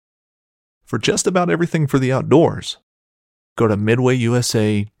for just about everything for the outdoors. Go to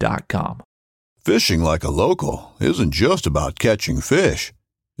MidwayUSA.com. Fishing like a local isn't just about catching fish.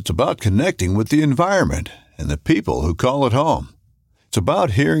 It's about connecting with the environment and the people who call it home. It's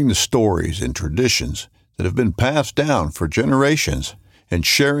about hearing the stories and traditions that have been passed down for generations and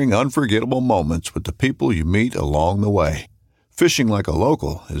sharing unforgettable moments with the people you meet along the way. Fishing like a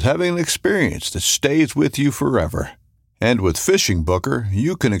local is having an experience that stays with you forever. And with Fishing Booker,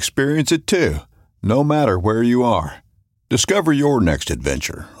 you can experience it too, no matter where you are. Discover your next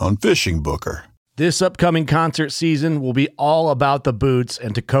adventure on Fishing Booker. This upcoming concert season will be all about the boots,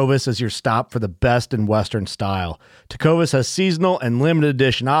 and Tecovas is your stop for the best in Western style. Tecovas has seasonal and limited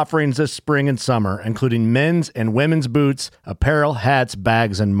edition offerings this spring and summer, including men's and women's boots, apparel, hats,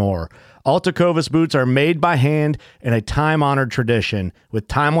 bags, and more. All Tecovas boots are made by hand in a time-honored tradition with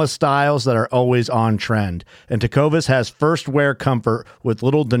timeless styles that are always on trend. And Tecovas has first wear comfort with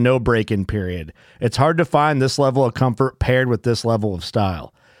little to no break-in period. It's hard to find this level of comfort paired with this level of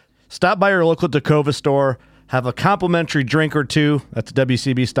style. Stop by your local Tecovas store, have a complimentary drink or two, that's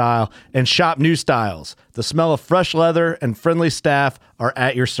WCB style, and shop new styles. The smell of fresh leather and friendly staff are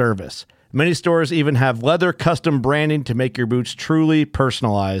at your service. Many stores even have leather custom branding to make your boots truly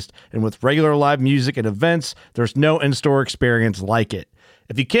personalized. And with regular live music and events, there's no in-store experience like it.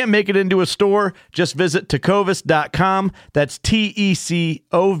 If you can't make it into a store, just visit tecovas.com. That's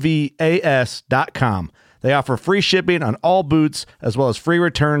TECOVAS.com. They offer free shipping on all boots, as well as free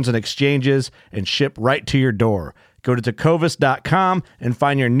returns and exchanges, and ship right to your door. Go to tecovas.com and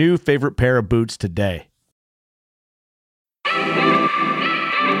find your new favorite pair of boots today.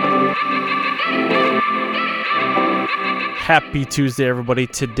 Happy Tuesday, everybody.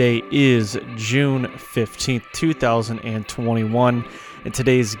 Today is June 15th, 2021, and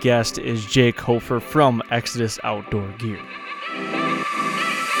today's guest is Jake Hofer from Exodus Outdoor Gear.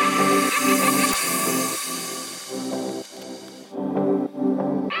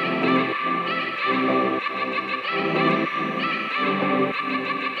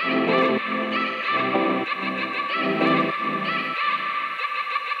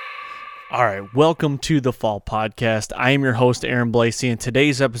 All right, welcome to the Fall Podcast. I am your host, Aaron Blasey, and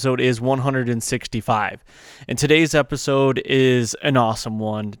today's episode is 165. And today's episode is an awesome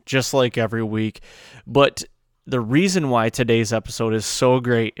one, just like every week. But the reason why today's episode is so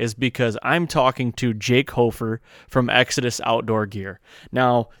great is because I'm talking to Jake Hofer from Exodus Outdoor Gear.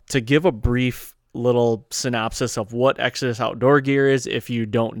 Now, to give a brief little synopsis of what Exodus Outdoor Gear is, if you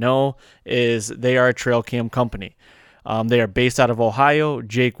don't know, is they are a trail cam company. They are based out of Ohio.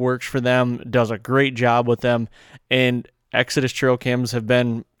 Jake works for them, does a great job with them, and Exodus trail cams have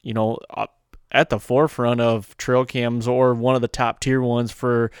been, at the forefront of trail cams, or one of the top tier ones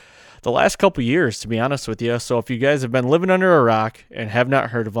for the last couple years, to be honest with you. So if you guys have been living under a rock and have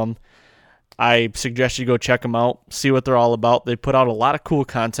not heard of them, I suggest you go check them out, see what they're all about. They put out a lot of cool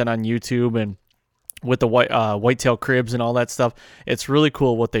content on YouTube, and with the whitetail cribs and all that stuff, it's really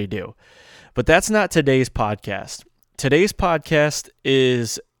cool what they do. But that's not today's podcast. Today's podcast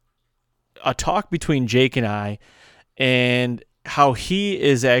is a talk between Jake and I, and how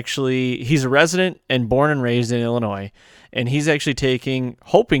he's a resident and born and raised in Illinois, and he's actually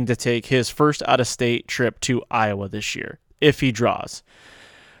hoping to take his first out-of-state trip to Iowa this year, if he draws.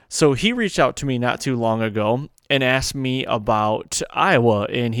 So he reached out to me not too long ago and asked me about Iowa,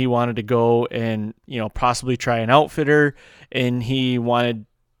 and he wanted to go and, possibly try an outfitter, and he wanted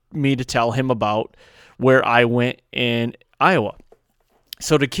me to tell him about where I went in Iowa.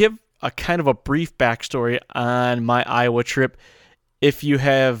 So to give a kind of a brief backstory on my Iowa trip, if you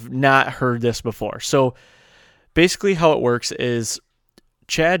have not heard this before. So basically how it works is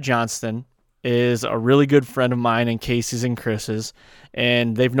Chad Johnston is a really good friend of mine and Casey's and Chris's,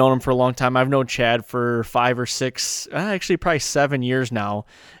 and they've known him for a long time. I've known Chad for 5 or 6, actually probably 7 years now.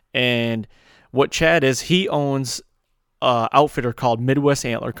 And what Chad is, he owns an outfitter called Midwest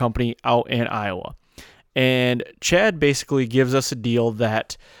Antler Company out in Iowa. And Chad basically gives us a deal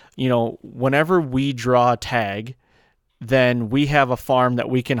that, whenever we draw a tag, then we have a farm that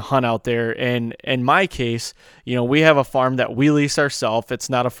we can hunt out there. And in my case, we have a farm that we lease ourselves. It's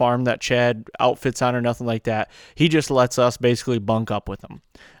not a farm that Chad outfits on or nothing like that. He just lets us basically bunk up with him.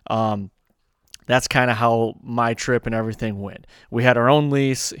 That's kind of how my trip and everything went. We had our own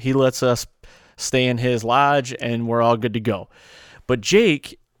lease. He lets us stay in his lodge, and we're all good to go. But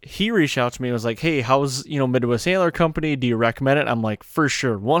Jake, he reached out to me and was like, hey, how's, Midwest Antler Company? Do you recommend it? I'm like, for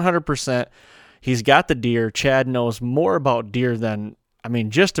sure, 100%. He's got the deer. Chad knows more about deer than,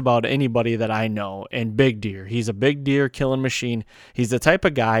 just about anybody that I know, and big deer. He's a big deer killing machine. He's the type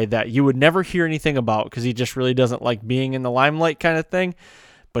of guy that you would never hear anything about because he just really doesn't like being in the limelight kind of thing.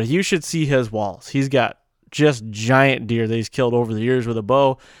 but you should see his walls. He's got just giant deer that he's killed over the years with a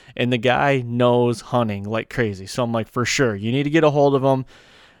bow, and the guy knows hunting like crazy. So I'm like, for sure, you need to get a hold of him.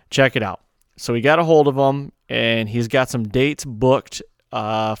 Check it out. So we got a hold of him, and he's got some dates booked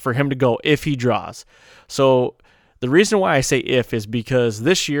for him to go if he draws. So the reason why I say if is because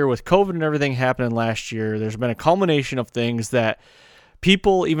this year with COVID and everything happening last year, there's been a culmination of things that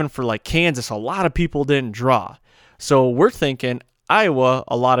people, even for like Kansas, a lot of people didn't draw. So we're thinking Iowa,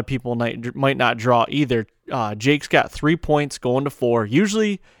 a lot of people might not draw either. Jake's got 3 points going to 4.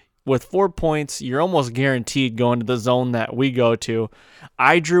 Usually with 4 points, you're almost guaranteed going to the zone that we go to.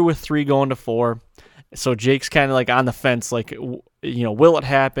 I drew with 3 going to 4. So Jake's kind of like on the fence, like, will it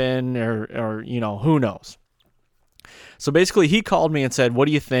happen or who knows? So basically he called me and said, what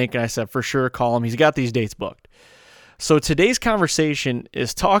do you think? And I said, for sure, call him. He's got these dates booked. So today's conversation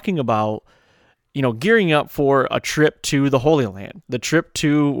is talking about, gearing up for a trip to the Holy Land, the trip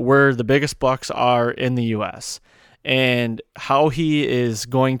to where the biggest bucks are in the U.S., and how he is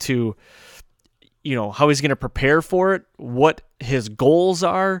going to, how he's going to prepare for it, what his goals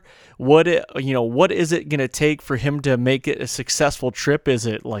are, what is it going to take for him to make it a successful trip? Is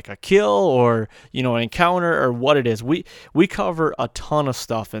it like a kill or, an encounter or what it is? We cover a ton of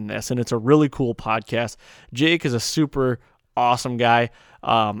stuff in this, and it's a really cool podcast. Jake is a super awesome guy.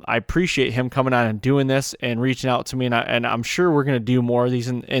 I appreciate him coming on and doing this and reaching out to me, and I'm sure we're going to do more of these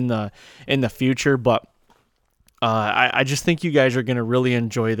in the future, but I just think you guys are going to really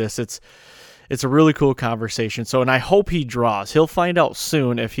enjoy this. It's a really cool conversation. So, and I hope he draws. He'll find out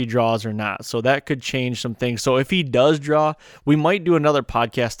soon if he draws or not. So that could change some things. So if he does draw, we might do another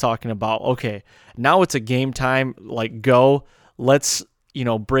podcast talking about, okay, now it's a game time, like go, let's,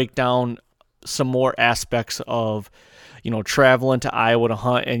 break down some more aspects of, traveling to Iowa to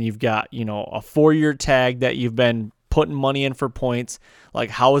hunt, and you've got, a 4-year tag that you've been putting money in for points. Like,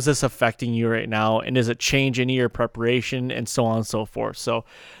 how is this affecting you right now? And does it change any of your preparation and so on and so forth? So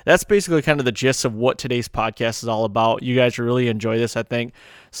that's basically kind of the gist of what today's podcast is all about. You guys will really enjoy this, I think.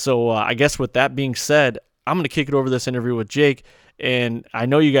 So I guess with that being said, I'm going to kick it over this interview with Jake, and I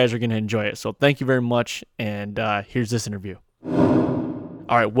know you guys are going to enjoy it. So thank you very much, and here's this interview.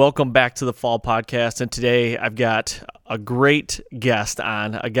 All right, welcome back to the Fall Podcast, and today I've got a great guest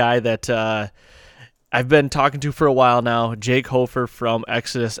on, a guy that I've been talking to for a while now, Jake Hofer from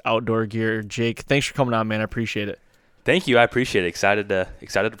Exodus Outdoor Gear. Jake, thanks for coming on, man. I appreciate it. Thank you. I appreciate it. Excited to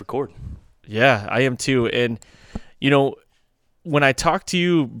record. Yeah, I am too. And, when I talked to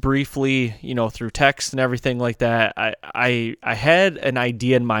you briefly, through text and everything like that, I had an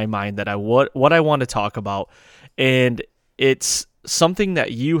idea in my mind that what I want to talk about. And it's something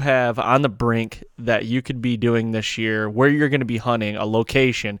that you have on the brink that you could be doing this year, where you're going to be hunting a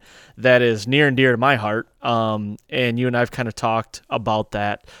location that is near and dear to my heart. And you and I've kind of talked about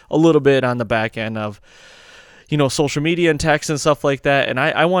that a little bit on the back end of, social media and text and stuff like that. And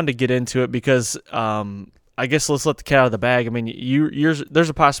I wanted to get into it because, I guess let's let the cat out of the bag. I mean, there's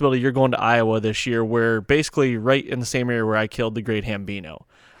a possibility you're going to Iowa this year, where basically right in the same area where I killed the great Hambino.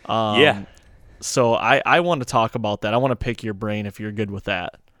 Yeah. So I want to talk about that. I want to pick your brain if you're good with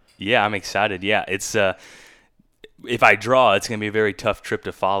that. Yeah, I'm excited. Yeah, it's if I draw, it's going to be a very tough trip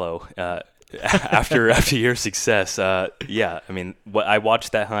to follow after your success. Yeah, I mean, I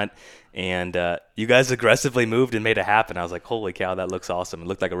watched that hunt, and you guys aggressively moved and made it happen. I was like, holy cow, that looks awesome. It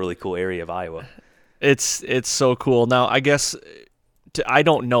looked like a really cool area of Iowa. It's so cool. Now, I guess I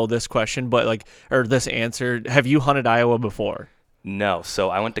don't know this question, but this answer. Have you hunted Iowa before? No.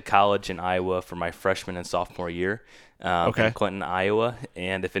 So I went to college in Iowa for my freshman and sophomore year in Clinton, Iowa.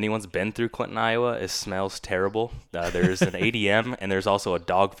 And if anyone's been through Clinton, Iowa, it smells terrible. There's an ADM, and there's also a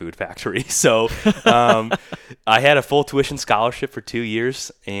dog food factory. So I had a full tuition scholarship for 2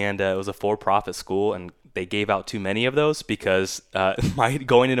 years, and it was a for-profit school, and they gave out too many of those because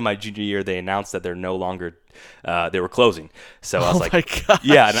going into my junior year, they announced that they're no longer they were closing. So I was like,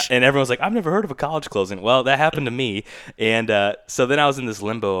 yeah. And everyone's like, I've never heard of a college closing. Well, that happened to me. And so then I was in this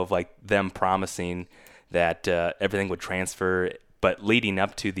limbo of them promising that everything would transfer. But leading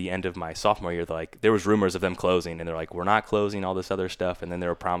up to the end of my sophomore year, there was rumors of them closing, and they're like, we're not closing, all this other stuff. And then they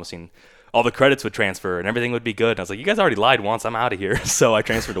were promising all the credits would transfer and everything would be good. And I was like, you guys already lied once. I'm out of here. So I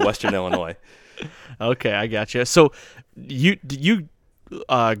transferred to Western Illinois. Okay, I gotcha. So you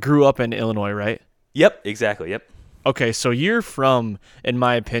grew up in Illinois, right? Yep, exactly. Yep. Okay, so you're from, in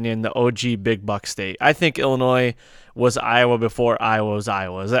my opinion, the OG big buck state. I think Illinois was Iowa before Iowa was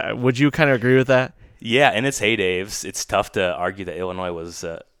Iowa. Would you kind of agree with that? Yeah, in its heyday, it's tough to argue that Illinois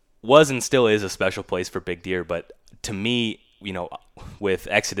was and still is a special place for big deer. But to me, with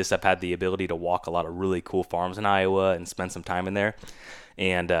Exodus, I've had the ability to walk a lot of really cool farms in Iowa and spend some time in there.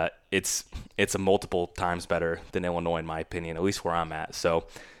 And it's a multiple times better than Illinois, in my opinion, at least where I'm at. So,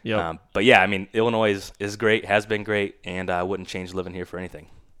 but yeah, I mean, Illinois is great, has been great, and I wouldn't change living here for anything.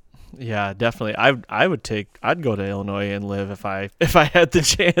 Yeah, definitely. I'd go to Illinois and live if I had the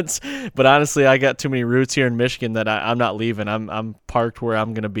chance. But honestly, I got too many roots here in Michigan that I'm not leaving. I'm parked where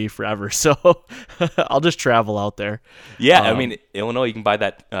I'm gonna be forever. So I'll just travel out there. Yeah, I mean, Illinois, you can buy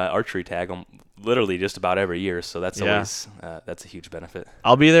that archery tag literally just about every year. So that's always that's a huge benefit.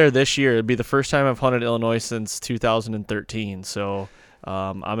 I'll be there this year. It'll be the first time I've hunted Illinois since 2013. So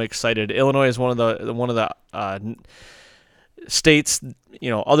I'm excited. Illinois is one of the states,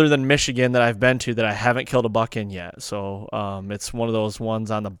 other than Michigan, that I've been to that I haven't killed a buck in yet. So it's one of those ones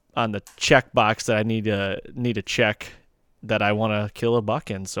on the check box that I need to check that I want to kill a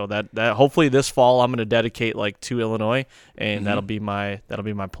buck in. So that hopefully this fall I'm going to dedicate to Illinois, and that'll be my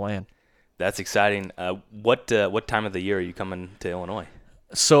plan. That's exciting. What time of the year are you coming to Illinois?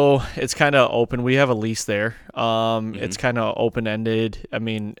 So it's kind of open. We have a lease there. It's kind of open-ended. I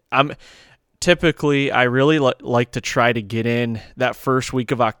mean, typically, I really like to try to get in that first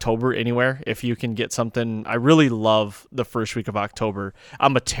week of October anywhere. If you can get something, I really love the first week of October.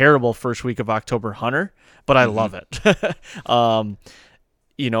 I'm a terrible first week of October hunter, but I love it. And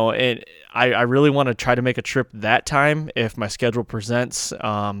I really want to try to make a trip that time if my schedule presents.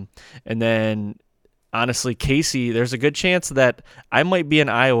 And then, honestly, Casey, there's a good chance that I might be in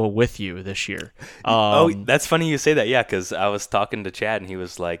Iowa with you this year. That's funny you say that. Yeah, because I was talking to Chad, and he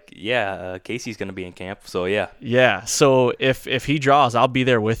was like, Casey's going to be in camp. So, yeah. Yeah, so if he draws, I'll be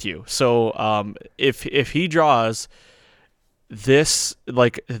there with you. So if he draws this,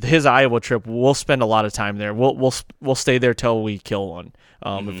 his Iowa trip, we'll spend a lot of time there. We'll stay there till we kill one.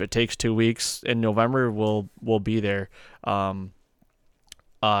 If it takes 2 weeks in November, we'll be there. So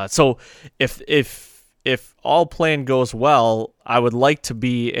if all plan goes well, I would like to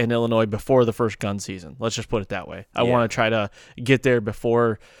be in Illinois before the first gun season. Let's just put it that way. I want to try to get there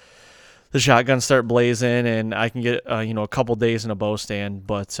before the shotguns start blazing, and I can get a couple days in a bow stand.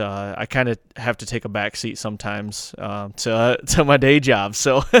 But I kind of have to take a back seat sometimes to my day job.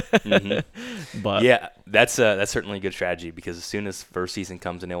 So, but yeah, that's certainly a good strategy, because as soon as first season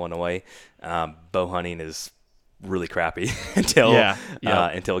comes in Illinois, bow hunting is really crappy until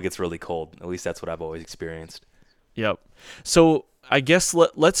it gets really cold. At least that's what I've always experienced. Yep. So I guess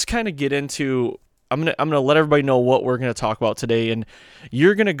let's kind of get into. I'm gonna let everybody know what we're gonna talk about today, and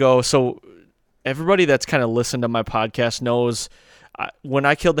you're gonna go. So everybody that's kind of listened to my podcast knows when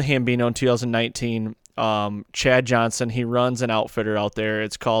I killed the Hambino in 2019. Chad Johnson, he runs an outfitter out there.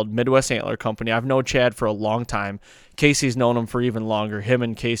 It's called Midwest Antler Company. I've known Chad for a long time. Casey's known him for even longer. Him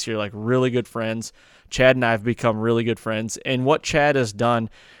and Casey are really good friends. Chad and I have become really good friends. And what Chad has done,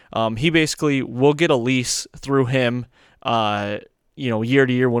 he basically will get a lease through him, year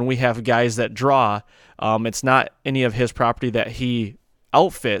to year when we have guys that draw. It's not any of his property that he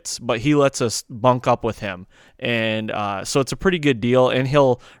outfits, but he lets us bunk up with him. And so it's a pretty good deal. And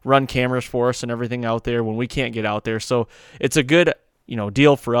he'll run cameras for us and everything out there when we can't get out there. So it's a good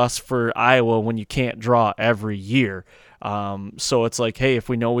deal for us for Iowa when you can't draw every year. So it's hey, if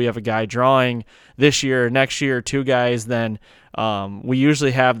we know we have a guy drawing this year or next year, 2 guys, then we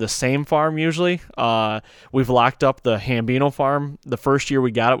usually have the same farm usually. We've locked up the Hambino farm. The first year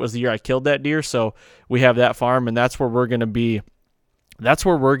we got it was the year I killed that deer. So we have that farm, and that's where we're going to be. That's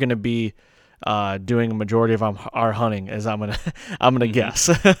where we're going to be doing a majority of our hunting, as I'm gonna guess.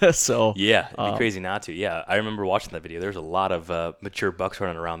 So yeah, it'd be crazy not to. Yeah, I remember watching that video. There's a lot of mature bucks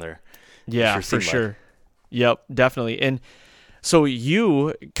running around there. Yeah, for sure. Yep, definitely. And so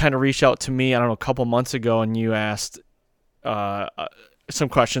you kind of reached out to me, I don't know, a couple months ago, and you asked some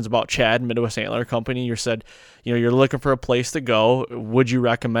questions about Chad, Midwest Antler Company. You said, you're looking for a place to go. Would you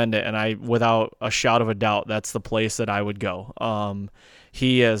recommend it? And I, without a shout of a doubt, that's the place that I would go.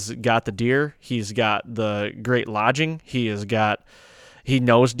 He has got the deer. He's got the great lodging. He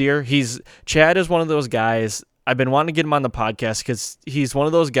knows deer. Chad is one of those guys. I've been wanting to get him on the podcast because he's one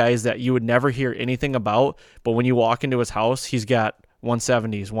of those guys that you would never hear anything about, but when you walk into his house, he's got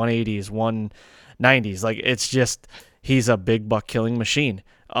 170s, 180s, 190s. It's just, he's a big buck killing machine.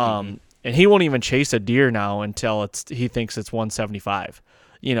 And he won't even chase a deer now until he thinks it's 175.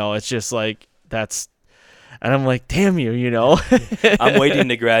 It's just that's, and I'm like, damn you, I'm waiting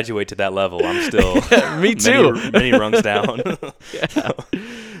to graduate to that level. I'm still me too. many rungs down.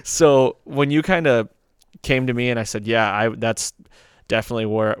 So when you kind of came to me and I said, that's definitely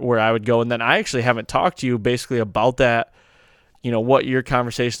where I would go. And then I actually haven't talked to you basically about that what your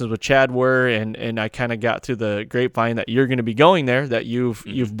conversations with Chad were, and I kind of got through the grapevine that you're going to be going there, that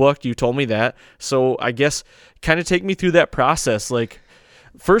you've booked. You told me that. So I guess kind of take me through that process. Like,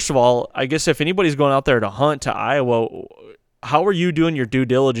 first of all, I guess if anybody's going out there to hunt to Iowa, how are you doing your due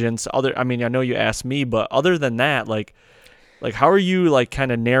diligence? I know you asked me, but other than that, like how are you like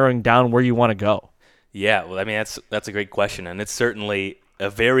kind of narrowing down where you want to go? Yeah, well, I mean, that's a great question, and it's certainly a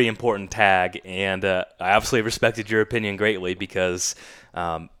very important tag, and I obviously respected your opinion greatly because,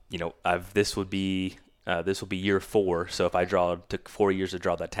 this will be year 4, so if it took 4 years to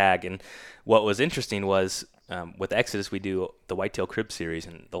draw that tag. And what was interesting was with Exodus, we do the Whitetail Crib Series,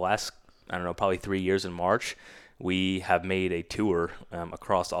 and the last, probably 3 years in March, we have made a tour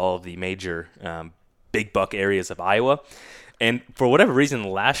across all of the major big buck areas of Iowa. And for whatever reason, the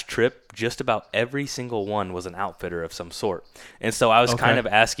last trip, just about every single one was an outfitter of some sort. And so I was kind of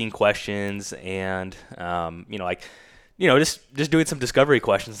asking questions and, just doing some discovery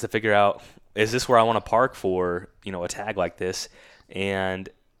questions to figure out, is this where I want to park for, a tag like this? And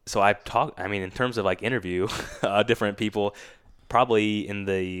so in terms of like interview different people, probably in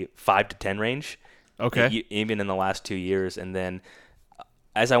the 5 to 10 range. Okay. Even in the last 2 years. And then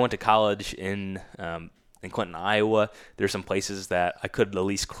as I went to college in Clinton, Iowa, there's some places that I could at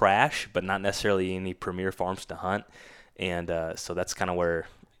least crash, but not necessarily any premier farms to hunt. And so that's kind of where,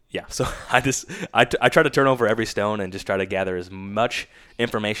 so I try to turn over every stone and just try to gather as much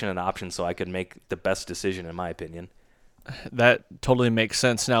information and options so I could make the best decision, in my opinion. That totally makes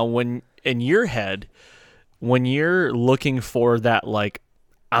sense. Now, when in your head, when you're looking for that, like,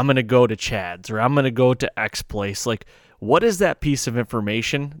 I'm going to go to Chad's or I'm going to go to X place, like, what is that piece of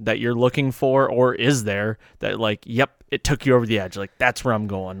information that you're looking for, or is there that, like, yep, it took you over the edge, like, that's where I'm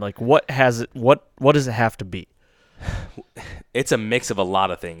going? Like, what does it have to be? It's a mix of a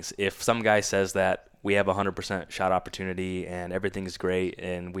lot of things. If some guy says that we have 100% shot opportunity and everything's great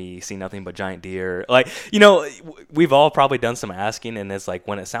and we see nothing but giant deer, like, we've all probably done some asking, and it's like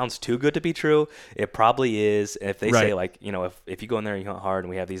when it sounds too good to be true, it probably is. If they say, like, if you go in there and you hunt hard and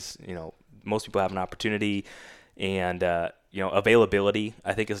we have these, most people have an opportunity. And, availability,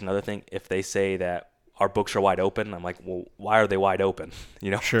 I think, is another thing. If they say that our books are wide open, I'm like, well, why are they wide open?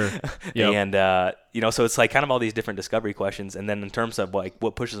 Sure. Yep. And, so it's like kind of all these different discovery questions. And then in terms of like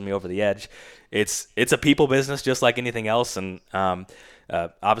what pushes me over the edge, it's a people business just like anything else. And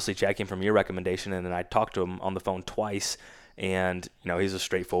obviously Chad came from your recommendation, and then I talked to him on the phone twice. And, he's just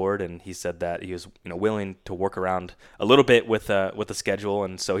straightforward, and he said that he was, willing to work around a little bit with the schedule.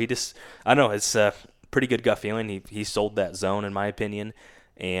 And so he just, I don't know, it's pretty good gut feeling. He sold that zone, in my opinion,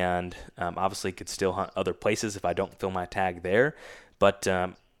 and obviously could still hunt other places if I don't fill my tag there. But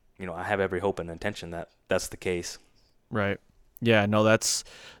I have every hope and intention that that's the case. Right. Yeah. No, that's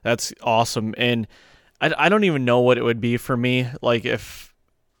awesome. And I don't even know what it would be for me. Like, if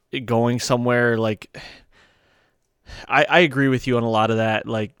going somewhere, like, I agree with you on a lot of that.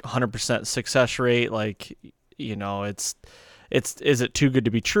 Like 100% success rate. Like, is it too good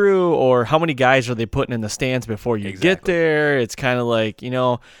to be true, or how many guys are they putting in the stands before you get there? It's kind of like,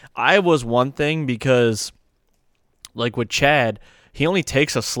 I was one thing because, like with Chad, he only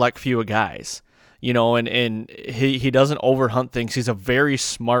takes a select few of guys, and he doesn't overhunt things. He's a very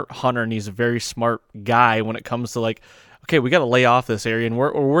smart hunter, and he's a very smart guy when it comes to, like, okay, we got to lay off this area, and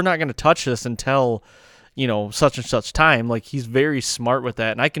we're not going to touch this until such and such time. Like, he's very smart with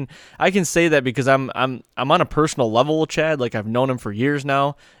that. And I can say that because I'm on a personal level with Chad. Like, I've known him for years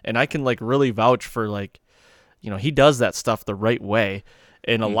now, and I can, like, really vouch for, like, he does that stuff the right way.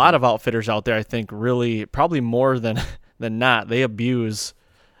 And a lot of outfitters out there, I think, really, probably more than not, they abuse,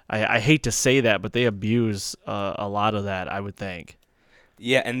 I hate to say that, but they abuse a lot of that, I would think.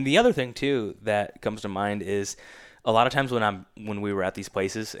 Yeah. And the other thing too that comes to mind is, a lot of times when we were at these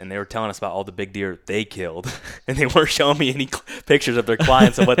places and they were telling us about all the big deer they killed, and they weren't showing me any pictures of their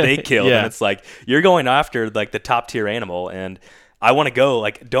clients of what they killed. Yeah. And it's like, you're going after, like, the top tier animal, and I want to go.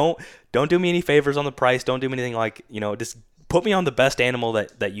 Like, don't do me any favors on the price. Don't do me anything, like, just put me on the best animal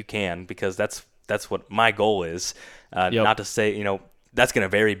that you can, because that's what my goal is. Not to say, that's going to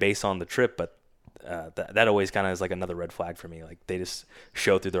vary based on the trip, but that always kind of is like another red flag for me. Like, they just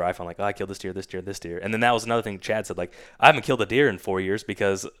show through their iPhone, like, oh, I killed this deer, this deer, this deer. And then that was another thing Chad said, like, I haven't killed a deer in 4 years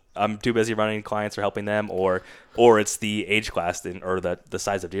because I'm too busy running clients or helping them, or it's the age class or the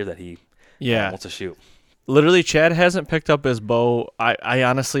size of deer that he wants to shoot. Literally, Chad hasn't picked up his bow. I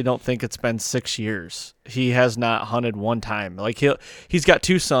honestly don't think it's been 6 years. He has not hunted one time. Like, he's got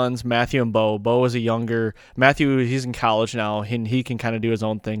 2 sons, Matthew and Bo. Bo is a younger. Matthew, he's in college now, and he can kind of do his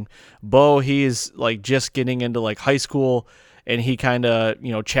own thing. Bo, he's, like, just getting into, like, high school, and he kind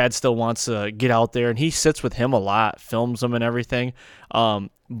of, Chad still wants to get out there, and he sits with him a lot, films them and everything.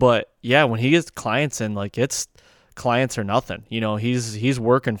 But yeah, when he gets clients in, like, it's clients or nothing. He's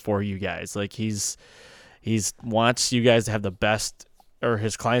working for you guys. Like, he's wants you guys to have the best, or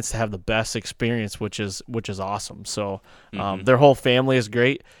his clients to have the best experience, which is awesome. So their whole family is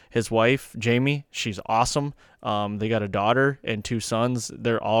great. His wife, Jamie, she's awesome. They got a daughter and 2 sons.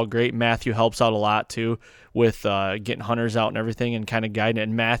 They're all great. Matthew helps out a lot too with getting hunters out and everything and kind of guiding it.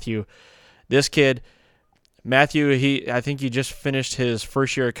 And Matthew, I think he just finished his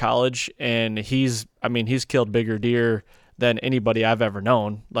first year of college, and he's killed bigger deer than anybody I've ever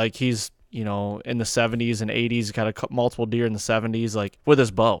known. Like, he's, in the 70s and 80s, got multiple deer in the 70s, like, with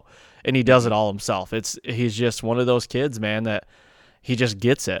his bow, and he does it all himself. He's just one of those kids, man, that he just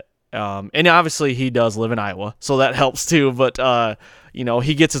gets it. And obviously he does live in Iowa, so that helps too. But,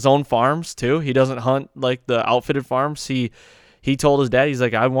 he gets his own farms too. He doesn't hunt like the outfitted farms. He told his dad, he's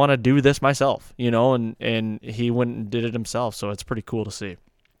like, I want to do this myself, and he went and did it himself. So it's pretty cool to see.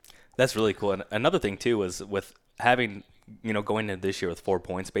 That's really cool. And another thing too was with having, going into this year with 4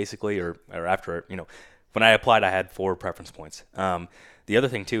 points basically, or after, when I applied, I had 4 preference points. The other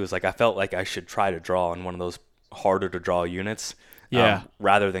thing too is, like, I felt like I should try to draw on one of those harder to draw units. Yeah.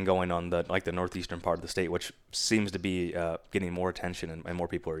 Rather than going on the northeastern part of the state, which seems to be getting more attention and more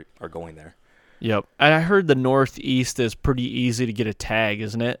people are going there. Yep. And I heard the Northeast is pretty easy to get a tag,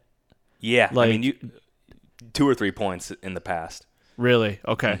 isn't it? Yeah. Like, 2 or 3 points in the past. Really?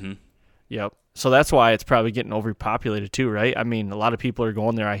 Okay. Mm-hmm. Yep. So that's why it's probably getting overpopulated too, right? I mean, a lot of people are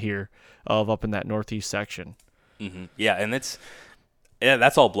going there, I hear, up in that Northeast section. Mm-hmm. Yeah, and that's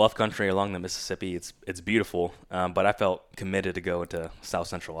all bluff country along the Mississippi. It's beautiful, but I felt committed to go into South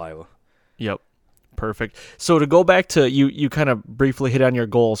Central Iowa. Yep. Perfect. So to go back to you kind of briefly hit on your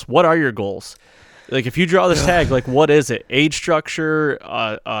goals. What are your goals? Like, if you draw this tag, like, what is it? Age structure,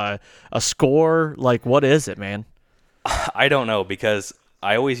 a score? Like, what is it, man? I don't know, because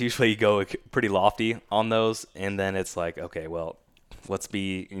I always usually go pretty lofty on those, and then it's like, okay, well, let's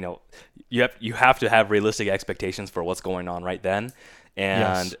be, you have to have realistic expectations for what's going on right then.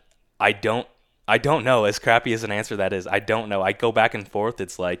 And yes. I don't know, as crappy as an answer that is. I don't know. I go back and forth.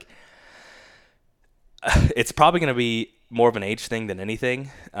 It's like, it's probably going to be more of an age thing than anything.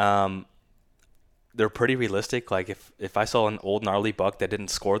 They're pretty realistic. Like, if I saw an old gnarly buck that didn't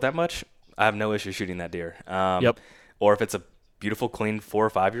score that much, I have no issue shooting that deer. Yep. Or if it's a beautiful, clean 4 or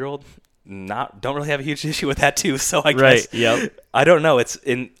 5 year old, don't really have a huge issue with that too. So I guess, yep. I don't know.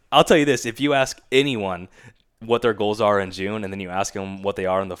 I'll tell you this: if you ask anyone what their goals are in June, and then you ask them what they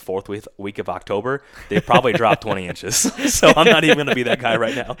are in the 4th week of October, they probably drop 20 inches. So I'm not even going to be that guy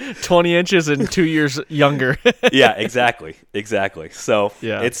right now. 20 inches and 2 years younger. Yeah, exactly. So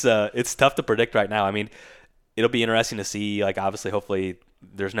yeah. It's tough to predict right now. I mean, it'll be interesting to see, like, obviously, hopefully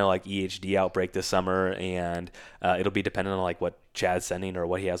there's no, like, EHD outbreak this summer, and it'll be dependent on, like, what Chad's sending or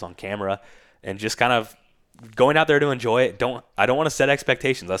what he has on camera, and just kind of going out there to enjoy it. I don't want to set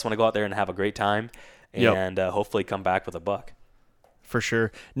expectations. I just want to go out there and have a great time. And hopefully come back with a buck. For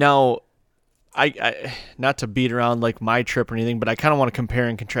sure. Now, I not to beat around like my trip or anything, but I kind of want to compare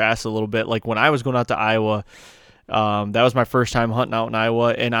and contrast a little bit. Like, when I was going out to Iowa, that was my first time hunting out in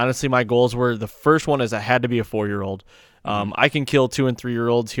Iowa, and honestly, my goals were, the first one is I had to be a 4-year-old. I can kill 2- and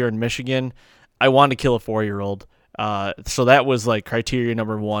 3-year-olds here in Michigan. I wanted to kill a 4-year-old. So that was like criteria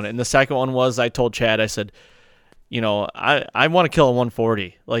number 1. And the second one was, I told Chad, I said, I want to kill a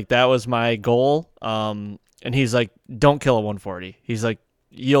 140. Like, that was my goal. And he's like, don't kill a 140. He's like,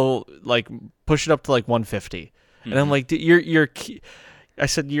 you'll, like, push it up to like 150. Mm-hmm. And I'm like, I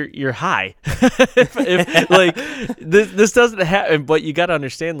said, you're high. if like, this doesn't happen, but you got to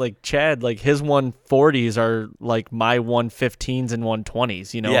understand, like, Chad, like, his 140s are like my 115s and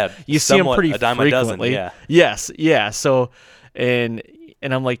 120s, Yeah, you see them pretty a dime frequently. A dozen, yeah. Yes. Yeah. So, and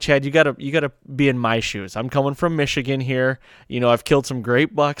I'm like, Chad, you gotta be in my shoes. I'm coming from Michigan here. I've killed some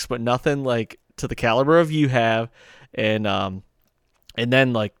great bucks, but nothing like to the caliber of you have. And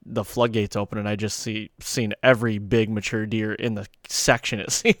then, like, the floodgates open, and I just seen every big mature deer in the section,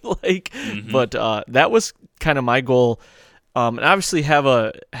 it seemed like. Mm-hmm. But that was kind of my goal. And obviously have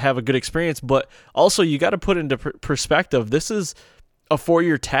a good experience, but also you got to put into perspective. This is a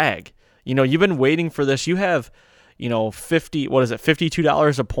 4-year tag. You've been waiting for this. You have,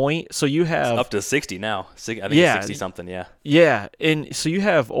 $52 a point. So you have it's up to 60 now. I think it's 60 something. Yeah. Yeah. And so you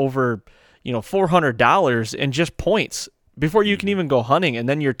have over, $400 in just points before you can even go hunting. And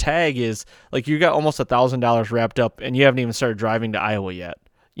then your tag is like, you got almost $1,000 wrapped up, and you haven't even started driving to Iowa yet.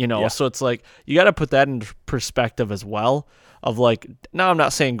 Yeah. So it's like, you got to put that into perspective as well, of like, now I'm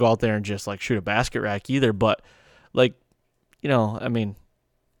not saying go out there and just like shoot a basket rack either, but like, I mean,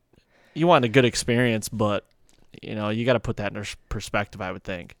 you want a good experience, but you got to put that in perspective, I would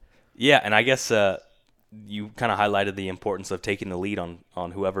think. Yeah, and I guess you kind of highlighted the importance of taking the lead on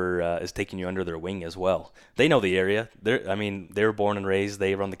whoever is taking you under their wing as well. They know the area. They were born and raised.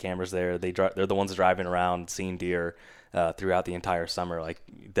 They run the cameras there. They're the ones driving around, seeing deer throughout the entire summer. Like,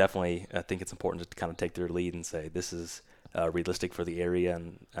 definitely, I think it's important to kind of take their lead and say this is realistic for the area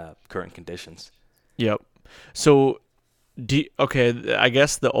and current conditions. Yep. So, I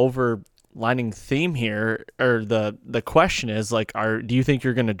guess the overlining theme here, or the question is, like, do you think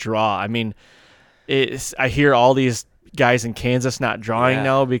you're going to draw? I mean, I hear all these guys in Kansas not drawing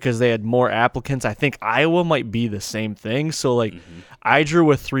now because they had more applicants. I think Iowa might be the same thing. So, like, I drew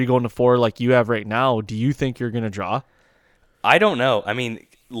with 3 going to 4 like you have right now. Do you think you're going to draw? I don't know. I mean,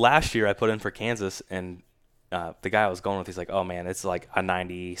 last year I put in for Kansas, and the guy I was going with, he's like, oh, man, it's like a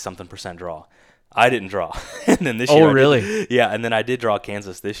 90-something% draw. I didn't draw. And then this year. Oh, really? Yeah, and then I did draw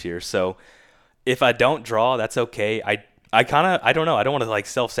Kansas this year. So if I don't draw, that's okay. I don't know. I don't want to, like,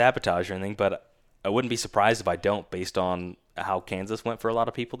 self-sabotage or anything, but I wouldn't be surprised if I don't, based on how Kansas went for a lot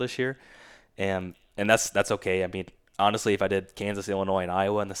of people this year. And that's okay. I mean, honestly, if I did Kansas, Illinois, and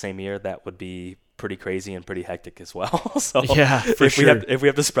Iowa in the same year, that would be pretty crazy and pretty hectic as well. So yeah, for sure. If we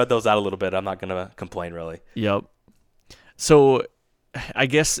have to spread those out a little bit, I'm not going to complain, really. Yep. So I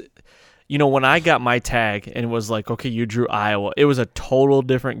guess, when I got my tag and was like, okay, you drew Iowa, it was a total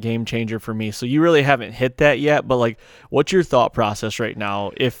different game changer for me. So you really haven't hit that yet, but, like, what's your thought process right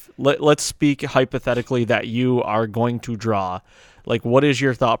now? If let's speak hypothetically that you are going to draw, like, what is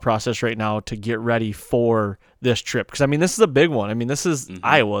your thought process right now to get ready for this trip? Because, I mean, this is a big one. I mean, this is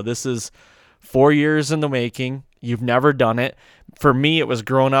Iowa. This is 4 years in the making. You've never done it. For me, it was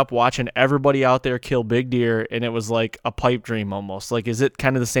growing up watching everybody out there kill big deer, and it was like a pipe dream almost. Like, is it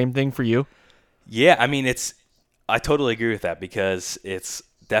kind of the same thing for you? Yeah, I mean, I totally agree with that, because it's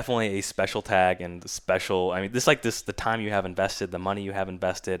definitely a special tag and special. I mean, the time you have invested, the money you have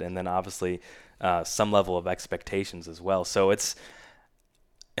invested, and then obviously some level of expectations as well. So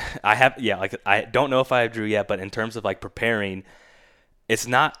I don't know if I drew yet, but in terms of, like, preparing, it's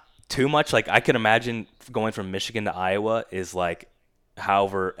not too much. Like, I could imagine going from Michigan to Iowa is, like,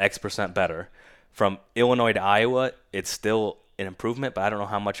 however X% better. From Illinois to Iowa, it's still an improvement, but I don't know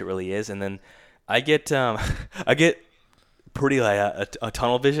how much it really is. And then I get pretty, like, a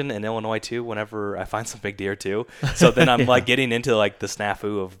tunnel vision in Illinois too whenever I find some big deer too. So then I'm like getting into, like, the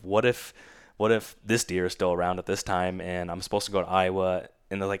snafu of what if this deer is still around at this time and I'm supposed to go to Iowa.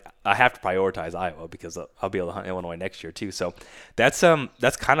 And they're like, I have to prioritize Iowa because I'll be able to hunt Illinois next year too. So that's kind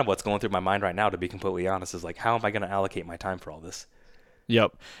of what's going through my mind right now, to be completely honest, is like, how am I going to allocate my time for all this?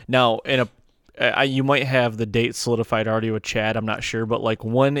 Yep. Now, you might have the date solidified already with Chad. I'm not sure, but, like,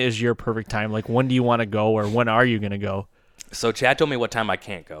 when is your perfect time? Like, when do you want to go, or when are you going to go? So Chad told me what time I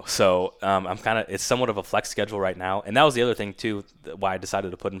can't go. So it's somewhat of a flex schedule right now. And that was the other thing too, why I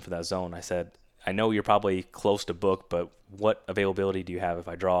decided to put in for that zone. I said, I know you're probably close to book, but what availability do you have if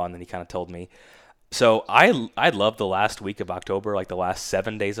I draw? And then he kind of told me. So I love the last week of October, like the last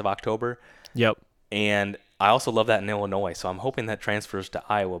 7 days of October. Yep. And I also love that in Illinois. So I'm hoping that transfers to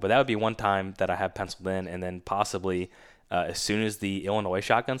Iowa. But that would be one time that I have penciled in. And then possibly as soon as the Illinois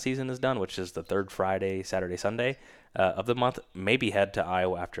shotgun season is done, which is the third Friday, Saturday, Sunday of the month, maybe head to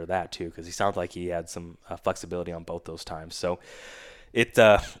Iowa after that too, because he sounds like he had some flexibility on both those times. So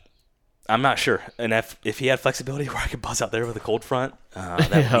I'm not sure. And if he had flexibility where I could buzz out there with a cold front,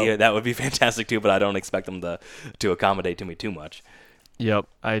 that would be fantastic too, but I don't expect him to accommodate to me too much. Yep,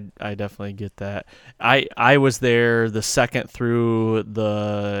 I definitely get that. I was there the 2nd through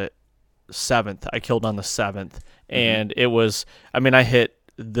the 7th. I killed on the 7th, and it was, I mean, I hit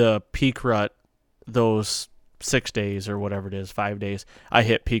the peak rut those 6 days or whatever it is, 5 days. I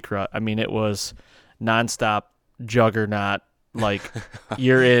hit peak rut. I mean, it was nonstop juggernaut. Like,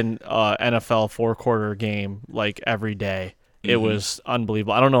 you're in NFL 4-quarter game, like, every day. It was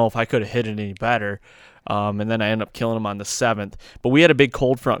unbelievable. I don't know if I could have hit it any better. And then I ended up killing him on the 7th. But we had a big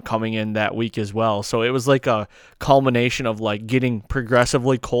cold front coming in that week as well. So it was like a culmination of, like, getting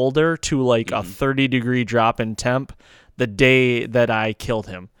progressively colder to, like, a 30-degree drop in temp the day that I killed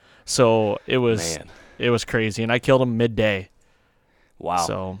him. So it was crazy. And I killed him midday. Wow.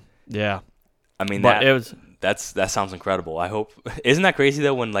 So, yeah. I mean, that sounds incredible. I hope. Isn't that crazy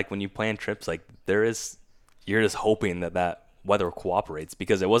though? When you plan trips, like, you're just hoping that weather cooperates,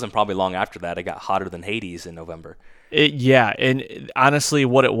 because it wasn't probably long after that it got hotter than Hades in November. And honestly,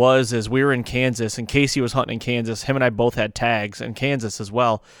 what it was is we were in Kansas, and Casey was hunting in Kansas. Him and I both had tags in Kansas as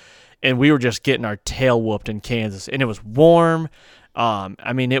well, and we were just getting our tail whooped in Kansas, and it was warm.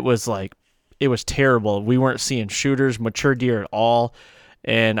 I mean, it was like it was terrible. We weren't seeing shooters, mature deer at all.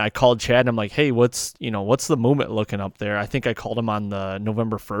 And I called Chad and I'm like, hey, what's the movement looking up there? I think I called him on the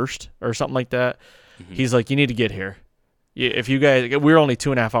November 1st or something like that. Mm-hmm. He's like, you need to get here. If you guys, we're only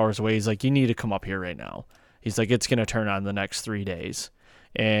 2.5 hours away. He's like, you need to come up here right now. He's like, it's going to turn on the next 3 days.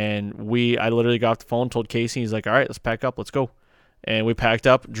 And I literally got off the phone, told Casey, he's like, all right, let's pack up, let's go. And we packed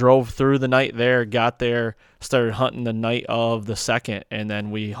up, drove through the night there, got there, started hunting the night of the 2nd, and then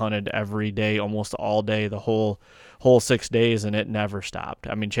we hunted every day, almost all day, the whole 6 days, and it never stopped.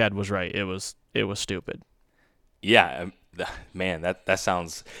 I mean, Chad was right. It was stupid. Yeah, man, that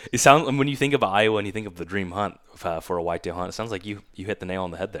sounds. It sounds when you think of Iowa and you think of the dream hunt for a whitetail hunt. It sounds like you hit the nail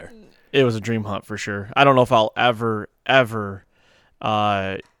on the head there. It was a dream hunt for sure. I don't know if I'll ever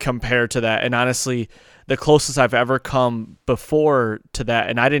compare to that. And honestly, the closest I've ever come before to that,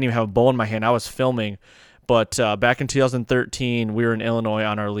 and I didn't even have a bow in my hand. I was filming, but back in 2013, we were in Illinois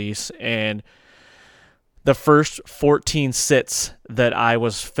on our lease, and the first 14 sits that I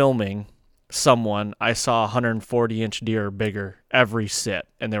was filming I saw 140-inch deer or bigger every sit,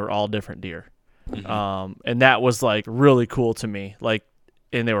 and they were all different deer. Mm-hmm. And that was like really cool to me. Like,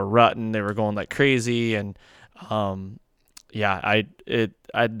 and they were rutting, they were going like crazy, and that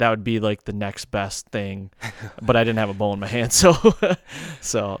would be like the next best thing, but I didn't have a bow in my hand, so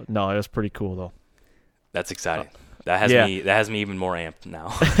no, it was pretty cool though. That's exciting. That has me even more amped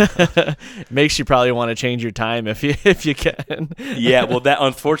now. Makes you probably want to change your time if you can. Yeah, well, that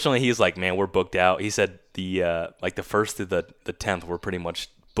unfortunately he's like, man, we're booked out. He said the 1st through the 10th we're pretty much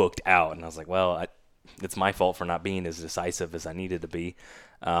booked out, and I was like, well, it's my fault for not being as decisive as I needed to be.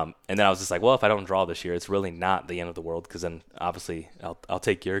 And then I was just like, well, if I don't draw this year, it's really not the end of the world, because then obviously I'll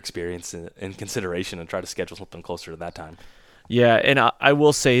take your experience in consideration and try to schedule something closer to that time. Yeah, and I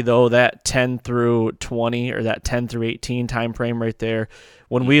will say, though, that 10 through 20 or that 10 through 18 time frame right there,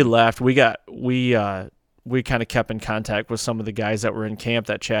 when we left, we kind of kept in contact with some of the guys that were in camp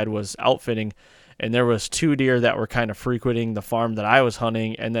that Chad was outfitting, and there was 2 deer that were kind of frequenting the farm that I was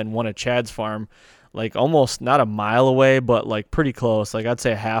hunting, and then one at Chad's farm, like almost not a mile away, but like pretty close. Like I'd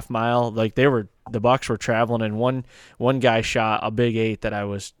say a half mile. Like the bucks were traveling, and one guy shot a big 8 that I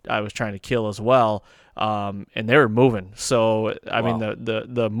was trying to kill as well. And they were moving. So I mean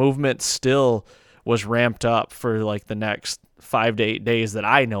the movement still was ramped up for like the next 5 to 8 days that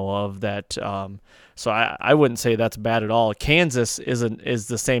I know of. That so I wouldn't say that's bad at all. Kansas is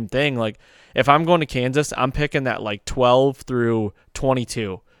the same thing. Like if I'm going to Kansas, I'm picking that like 12 through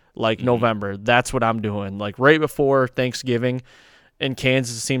 22. Like November, that's what I'm doing. Like right before Thanksgiving in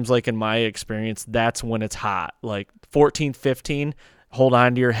Kansas, it seems like in my experience, that's when it's hot. Like 14, 15, hold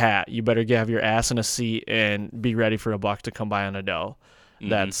on to your hat. You better have your ass in a seat and be ready for a buck to come by on a doe.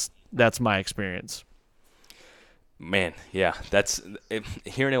 Mm-hmm. That's my experience. Man, yeah,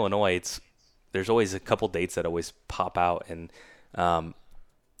 here in Illinois. There's always a couple dates that always pop out, and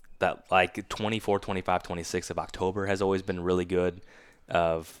that like 24, 25, 26 of October has always been really good.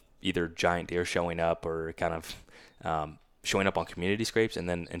 Of either giant deer showing up or kind of showing up on community scrapes. And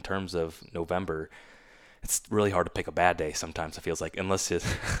then in terms of November, it's really hard to pick a bad day sometimes, it feels like, unless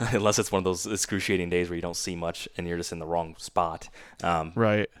it's one of those excruciating days where you don't see much and you're just in the wrong spot.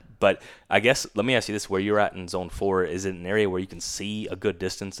 Right. But I guess let me ask you this, where you're at in Zone 4, is it an area where you can see a good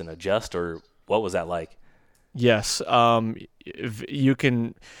distance and adjust, or what was that like? Yes. You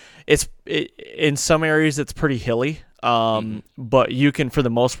can in some areas it's pretty hilly. But you can, for the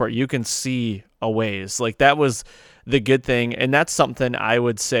most part, you can see a ways. Like that was the good thing. And that's something I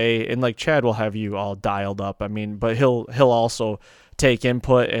would say, and like Chad will have you all dialed up. I mean, but he'll also take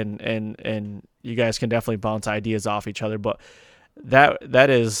input and you guys can definitely bounce ideas off each other. But that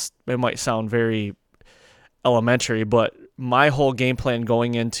is, it might sound very elementary, but my whole game plan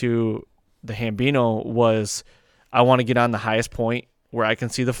going into the Hambino was I want to get on the highest point where I can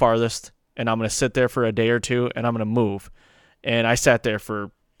see the farthest, and I'm going to sit there for a day or two, and I'm going to move. And I sat there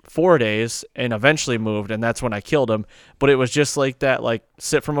for 4 days and eventually moved, and that's when I killed him. But it was just like that, like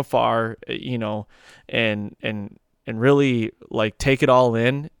sit from afar, and really like take it all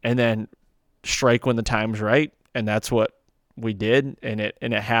in and then strike when the time's right. And that's what we did, and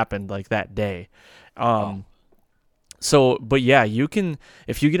it happened like that day. So, but yeah, you can,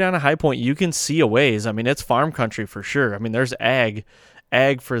 if you get on a high point, you can see a ways. I mean, it's farm country for sure. I mean, there's ag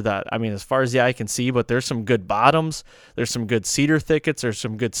for that. I mean, as far as the eye can see, but there's some good bottoms. There's some good cedar thickets. There's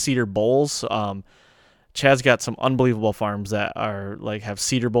some good cedar bowls. Chad's got some unbelievable farms that are like have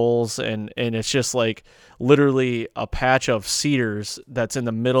cedar bowls, and it's just like literally a patch of cedars that's in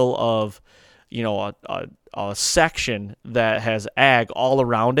the middle of, a section that has ag all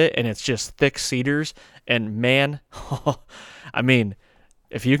around it, and it's just thick cedars. And man, I mean,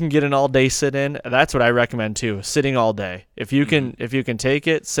 if you can get an all-day sit-in, that's what I recommend too, sitting all day. If you can take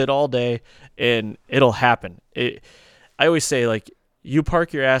it, sit all day, and it'll happen. I always say, like, you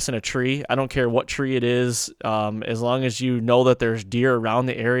park your ass in a tree. I don't care what tree it is, as long as you know that there's deer around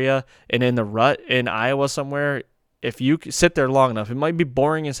the area and in the rut in Iowa somewhere. If you sit there long enough, it might be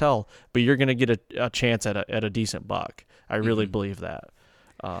boring as hell, but you're going to get a chance at a decent buck. I really believe that.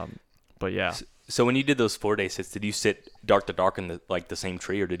 But yeah. So when you did those 4-day sits, did you sit dark to dark in the same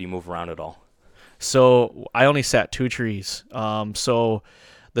tree, or did you move around at all? So I only sat 2 trees. So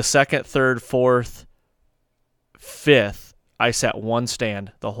the 2nd, 3rd, 4th, 5th, I sat 1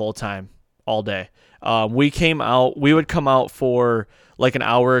 stand the whole time, all day. We would come out for like an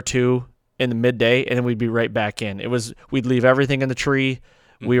hour or 2 in the midday, and then we'd be right back in. We'd leave everything in the tree.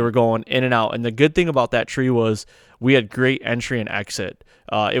 We were going in and out. And the good thing about that tree was we had great entry and exit.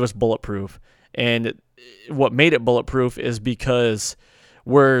 It was bulletproof. And what made it bulletproof is because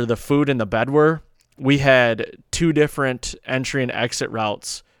where the food and the bed were, we had 2 different entry and exit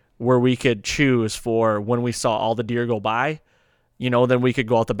routes where we could choose for when we saw all the deer go by, then we could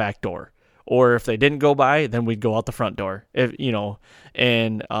go out the back door. Or if they didn't go by, then we'd go out the front door.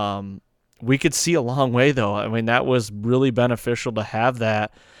 We could see a long way, though. I mean, that was really beneficial to have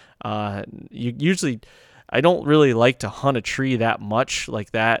that. I don't really like to hunt a tree that much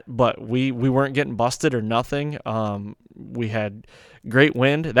like that, but we weren't getting busted or nothing. We had great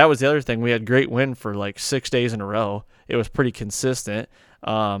wind. That was the other thing. We had great wind for like 6 days in a row. It was pretty consistent.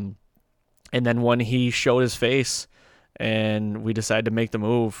 And then when he showed his face and we decided to make the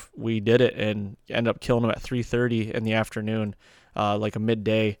move, we did it and ended up killing him at 3:30 in the afternoon, like a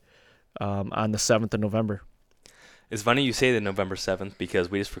midday, on the 7th of November. It's funny you say the November 7th because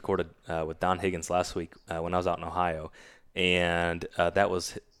we just recorded with Don Higgins last week when I was out in Ohio, and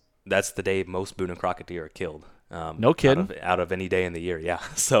that's the day most Boone and Crockett deer are killed. No kidding. Out of any day in the year, yeah.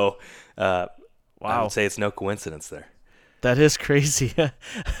 So wow. I would say it's no coincidence there. That is crazy.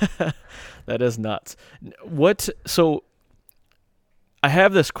 That is nuts. So I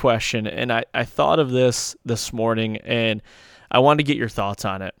have this question, and I thought of this morning, and I wanted to get your thoughts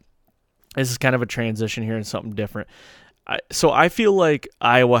on it. This is kind of a transition here and something different. So I feel like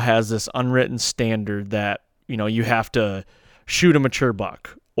Iowa has this unwritten standard that, you have to shoot a mature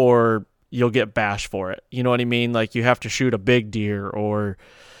buck or you'll get bashed for it. You know what I mean? Like you have to shoot a big deer, or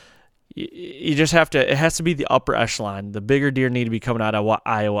you just have to, it has to be the upper echelon. The bigger deer need to be coming out of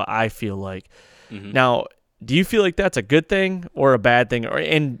Iowa, I feel like. Mm-hmm. Now, do you feel like that's a good thing or a bad thing?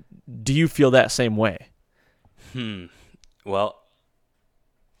 And do you feel that same way? Well,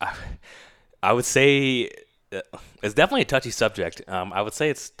 I would say it's definitely a touchy subject. I would say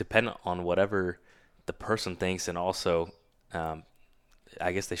it's dependent on whatever the person thinks, and also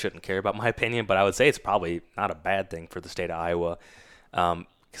I guess they shouldn't care about my opinion, but I would say it's probably not a bad thing for the state of Iowa,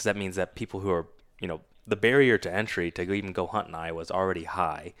 because that means that people who are, the barrier to entry to even go hunt in Iowa is already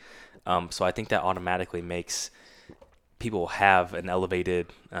high. So I think that automatically makes people have an elevated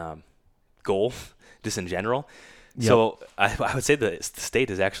goal just in general. Yep. So I would say the state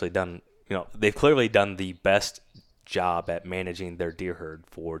has actually done, they've clearly done the best job at managing their deer herd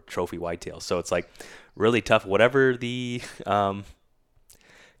for trophy whitetails. So it's like really tough. Whatever the kind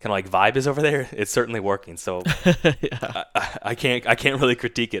of like vibe is over there, it's certainly working. So yeah. I can't really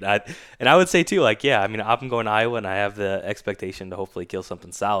critique it. And I would say too, like, yeah, I mean, I'm going to Iowa and I have the expectation to hopefully kill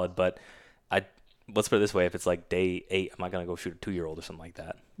something solid, but let's put it this way. If it's like day 8, I'm not going to go shoot a 2-year-old or something like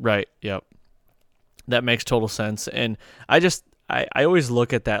that. Right. Yep. That makes total sense. And I always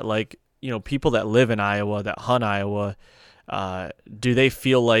look at that, like, people that live in Iowa, that hunt Iowa, do they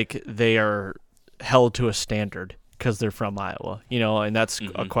feel like they are held to a standard because they're from Iowa? And that's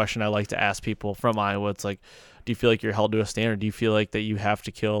a question I like to ask people from Iowa. It's like, do you feel like you're held to a standard? Do you feel like that you have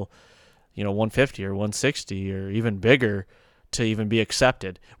to kill, 150 or 160 or even bigger to even be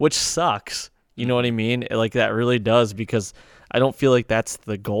accepted? Which sucks. You know what I mean? Like, that really does, because I don't feel like that's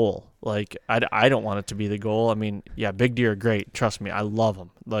the goal. Like, I don't want it to be the goal. I mean, yeah, big deer are great. Trust me, I love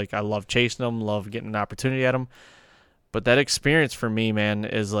them. Like, I love chasing them, love getting an opportunity at them. But that experience for me, man,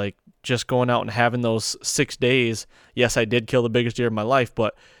 is like just going out and having those 6 days. Yes, I did kill the biggest deer of my life,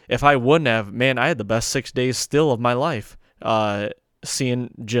 but if I wouldn't have, man, I had the best 6 days still of my life.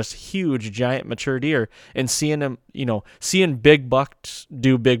 Seeing just huge, giant mature deer and seeing them, seeing big bucks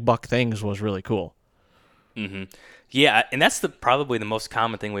do big buck things was really cool. Mm-hmm. Yeah, and that's probably the most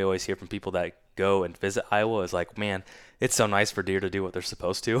common thing we always hear from people that go and visit Iowa is like, man, it's so nice for deer to do what they're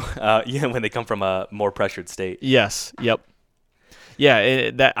supposed to, when they come from a more pressured state. Yes. Yep.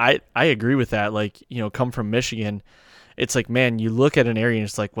 Yeah, I agree with that. Like, come from Michigan, it's like, man, you look at an area and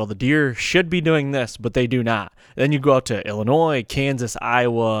it's like, well, the deer should be doing this, but they do not. Then you go out to Illinois, Kansas,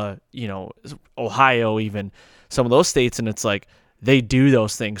 Iowa, Ohio, even some of those states, and it's like they do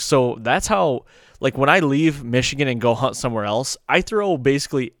those things. So that's how, like, when I leave Michigan and go hunt somewhere else, I throw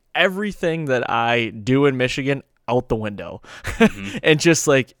basically everything that I do in Michigan out the window and just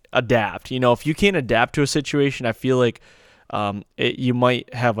like adapt. If you can't adapt to a situation, I feel like you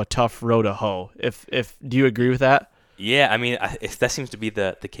might have a tough row to hoe. Do you agree with that? Yeah, I mean, that seems to be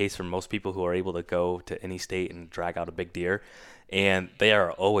the case for most people who are able to go to any state and drag out a big deer, and they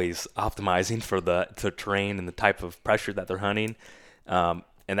are always optimizing for the terrain and the type of pressure that they're hunting. And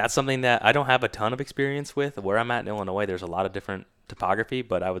that's something that I don't have a ton of experience with. Where I'm at in Illinois, there's a lot of different topography,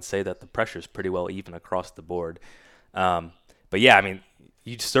 but I would say that the pressure is pretty well even across the board. But yeah, I mean,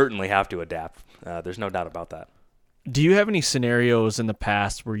 you certainly have to adapt. There's no doubt about that. Do you have any scenarios in the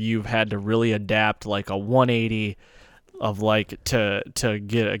past where you've had to really adapt, like a 180 of like to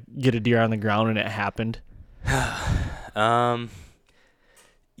get a deer on the ground and it happened?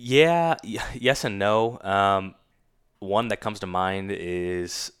 Yeah, yes and no. One that comes to mind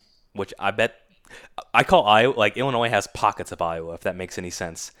is, which I bet I call Iowa, like Illinois has pockets of Iowa, if that makes any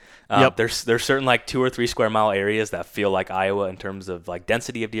sense. Yep. There's certain like 2 or 3 square mile areas that feel like Iowa in terms of like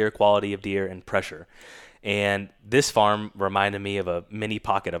density of deer, quality of deer, and pressure. And this farm reminded me of a mini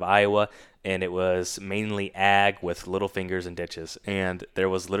pocket of Iowa, and it was mainly ag with little fingers and ditches. And there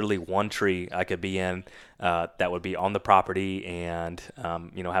was literally one tree I could be in that would be on the property and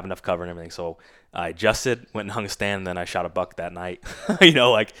have enough cover and everything. So I adjusted, went and hung a stand, and then I shot a buck that night.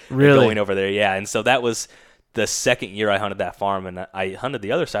 Like really going over there. Yeah, and so that was the second year I hunted that farm, and I hunted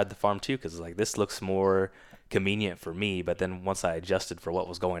the other side of the farm too, because like this looks more convenient for me. But then once I adjusted for what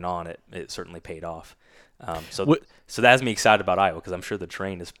was going on, it certainly paid off. So that has me excited about Iowa, because I'm sure the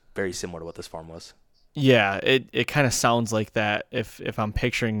terrain is very similar to what this farm was. Yeah, it kind of sounds like that if I'm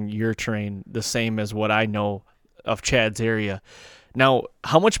picturing your terrain the same as what I know of Chad's area. Now,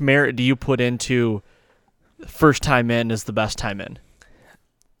 how much merit do you put into first time in is the best time in?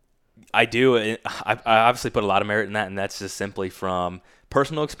 I do. I obviously put a lot of merit in that, and that's just simply from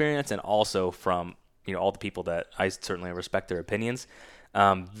personal experience and also from all the people that I certainly respect their opinions.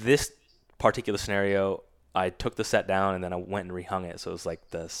 This particular scenario, I took the set down and then I went and rehung it, so it was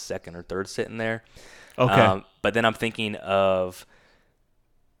like the second or third sit in there. Okay. But then I'm thinking of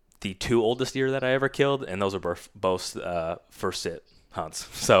the 2 oldest deer that I ever killed, and those are both first sit hunts.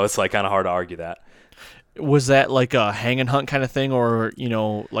 So it's like kind of hard to argue that. Was that like a hang and hunt kind of thing, or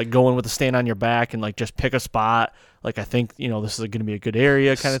like going with a stand on your back and like just pick a spot? Like I think this is going to be a good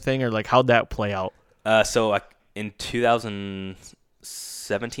area kind of thing, or like how'd that play out? So in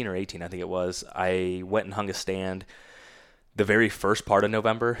 2017 or 18, I think it was, I went and hung a stand the very first part of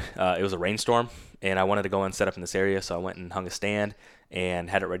November. It was a rainstorm, and I wanted to go and set up in this area, so I went and hung a stand and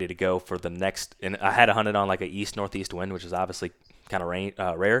had it ready to go for the next. And I had to hunt it on like a east-northeast wind, which is obviously kind of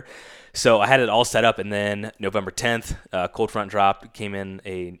rare. So I had it all set up, and then November 10th, cold front dropped, came in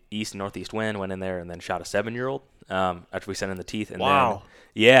a east-northeast wind, went in there, and then shot a 7-year-old after we sent in the teeth. And wow.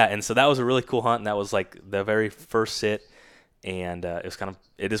 And so that was a really cool hunt, and that was like the very first sit, and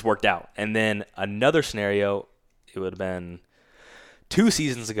it just worked out. And then another scenario, it would have been 2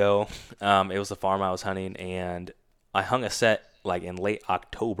 seasons ago. It was a farm I was hunting, and I hung a set like in late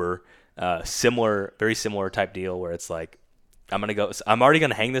October, very similar type deal where it's like, I'm already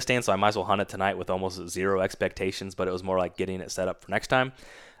going to hang this stand, so I might as well hunt it tonight with almost zero expectations, but it was more like getting it set up for next time.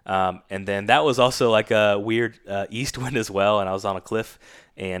 And then that was also like a weird east wind as well, and I was on a cliff,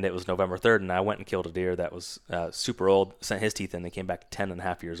 and it was November 3rd, and I went and killed a deer that was super old, sent his teeth in, and came back 10 and a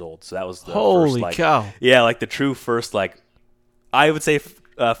half years old. So that was the holy first, cow. Yeah, like the true first, like I would say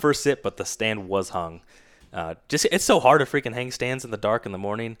first sit, but the stand was hung. It's so hard to freaking hang stands in the dark in the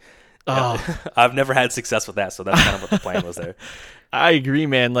morning. I've never had success with that, so that's kind of what the plan was there. I agree,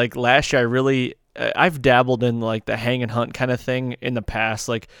 man. Like last year, I've dabbled in like the hang and hunt kind of thing in the past.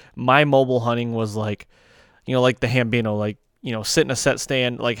 Like my mobile hunting was like, like the Hambino, like, sit in a set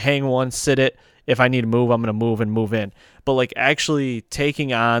stand, like hang one, sit it. If I need to move, I'm going to move and move in. But like actually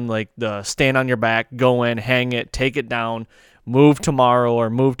taking on like the stand on your back, go in, hang it, take it down, move tomorrow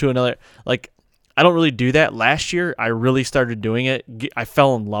or move to another, like I don't really do that. Last year, I really started doing it. I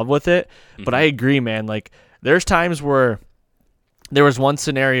fell in love with it. Mm-hmm. But I agree, man. Like, there's times where there was one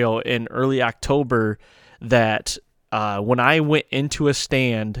scenario in early October that when I went into a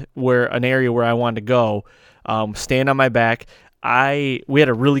stand an area where I wanted to go, stand on my back, we had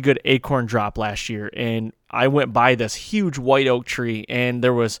a really good acorn drop last year, and I went by this huge white oak tree, and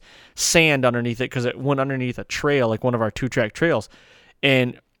there was sand underneath it because it went underneath a trail, like one of our 2-track trails,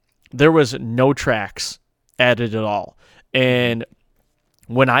 and there was no tracks at it at all. And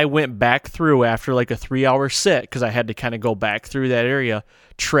when I went back through after like a 3-hour sit, because I had to kind of go back through that area,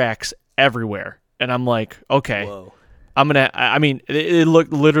 tracks everywhere. And I'm like, okay, Whoa. it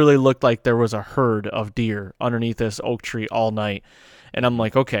literally looked like there was a herd of deer underneath this oak tree all night. And I'm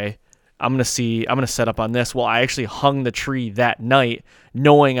like, okay, I'm going to set up on this. Well, I actually hung the tree that night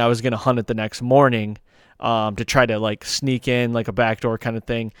knowing I was going to hunt it the next morning, to try to like sneak in like a backdoor kind of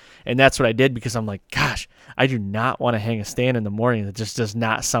thing. And that's what I did, because I'm like, gosh, I do not want to hang a stand in the morning. That just does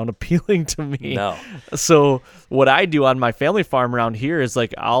not sound appealing to me. No. So what I do on my family farm around here is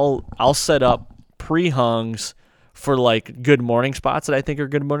like, I'll set up pre-hungs for like good morning spots that I think are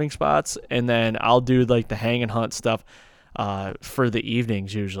good morning spots. And then I'll do like the hang and hunt stuff, for the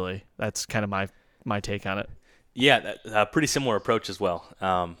evenings. Usually that's kind of my take on it. Yeah. Pretty similar approach as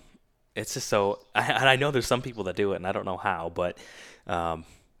well. It's just so, and I know there's some people that do it, and I don't know how, but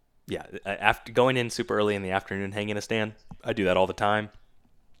after going in super early in the afternoon, hanging a stand, I do that all the time.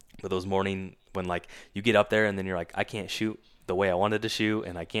 But those morning, when like you get up there and then you're like, I can't shoot the way I wanted to shoot,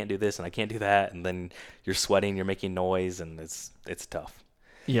 and I can't do this and I can't do that, and then you're sweating, you're making noise, and it's tough.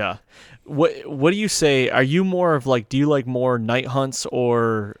 Yeah. What do you say? Are you more of like, do you like more night hunts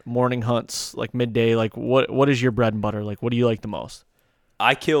or morning hunts, like midday? Like what is your bread and butter? Like, what do you like the most?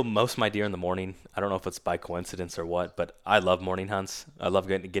 I kill most of my deer in the morning. I don't know if it's by coincidence or what, but I love morning hunts. I love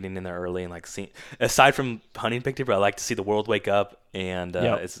getting in there early and like seeing. Aside from hunting big deer, I like to see the world wake up, and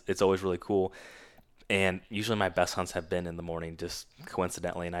it's always really cool. And usually my best hunts have been in the morning, just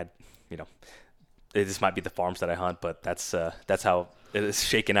coincidentally. And this might be the farms that I hunt, but that's how it is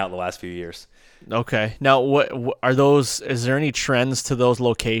shaken out the last few years. Okay. Now, what are those? Is there any trends to those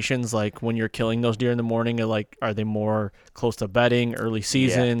locations? Like when you're killing those deer in the morning, are they more close to bedding, early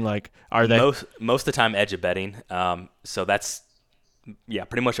season? Yeah. Like, are they most of the time edge of bedding? So that's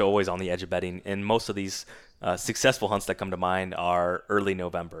pretty much always on the edge of bedding. And most of these successful hunts that come to mind are early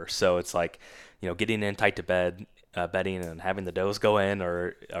November. So it's like, getting in tight to bedding and having the does go in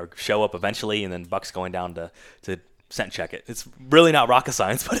or show up eventually, and then bucks going down to scent check it. It's really not rocket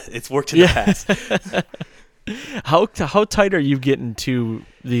science, but it's worked in the past. How tight are you getting to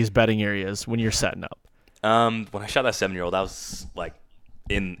these bedding areas when you're setting up? When I shot that 7-year-old, I was like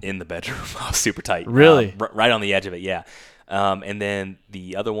in the bedroom. I was super tight. Really? Right on the edge of it, yeah. And then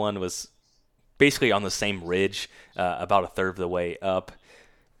the other one was basically on the same ridge, about a third of the way up,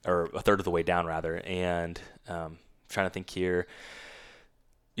 or a third of the way down rather. And trying to think here.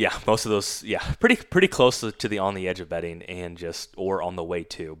 Yeah, most of those, pretty close to the on the edge of bedding or on the way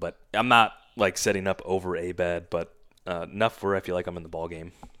to. But I'm not like setting up over a bed, but enough where I feel like I'm in the ball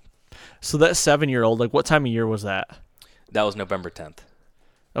game. So that 7-year-old, like what time of year was that? That was November 10th.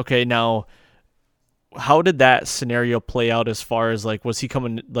 Okay, now how did that scenario play out as far as like, was he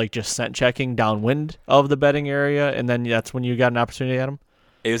coming like just scent checking downwind of the bedding area, and then that's when you got an opportunity at him?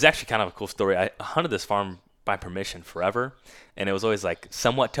 It was actually kind of a cool story. I hunted this farm by permission forever, and it was always like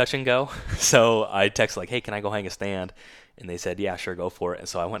somewhat touch and go. So I texted like, hey, can I go hang a stand? And they said, yeah, sure, go for it. And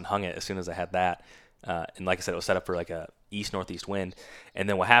so I went and hung it as soon as I had that. And like I said, it was set up for like a east-northeast wind. And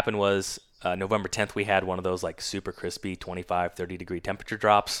then what happened was November 10th, we had one of those like super crispy 25, 30-degree temperature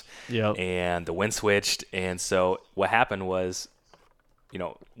drops. Yep. And the wind switched. And so what happened was,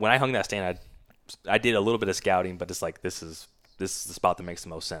 when I hung that stand, I did a little bit of scouting, but it's like, this is the spot that makes the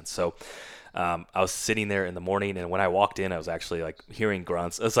most sense. So I was sitting there in the morning, and when I walked in, I was actually like hearing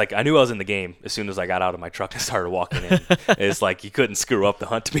grunts. It's like I knew I was in the game as soon as I got out of my truck and started walking in. It's like you couldn't screw up the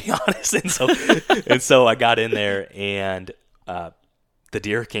hunt, to be honest. And so I got in there, and the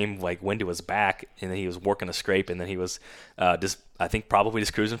deer came like wind to his back, and then he was working a scrape, and then he was I think probably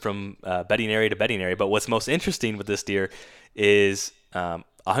just cruising from bedding area to bedding area. But what's most interesting with this deer is I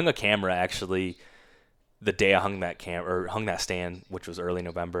hung a camera actually the day I hung that stand, which was early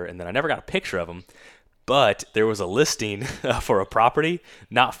November, and then I never got a picture of him. But there was a listing for a property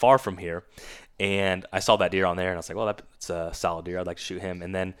not far from here, and I saw that deer on there, and I was like, well, that's a solid deer. I'd like to shoot him.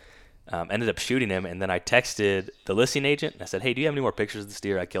 And then ended up shooting him, and then I texted the listing agent, and I said, hey, do you have any more pictures of this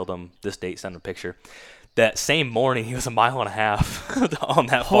deer? I killed him this date, send him a picture. That same morning, he was 1.5 miles on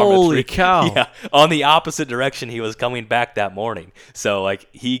that farm. Holy cow. Yeah, on the opposite direction he was coming back that morning. So, like,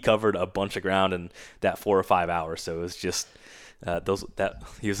 he covered a bunch of ground in that 4 or 5 hours. So it was just he was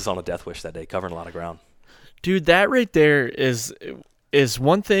just on a death wish that day, covering a lot of ground. Dude, that right there is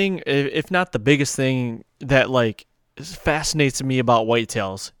one thing, if not the biggest thing, that, like, fascinates me about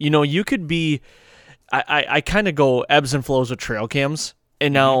whitetails. You could be – I kind of go ebbs and flows with trail cams.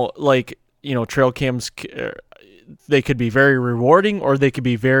 And now, like – trail cams, they could be very rewarding or they could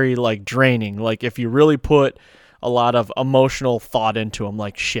be very like draining. Like if you really put a lot of emotional thought into them.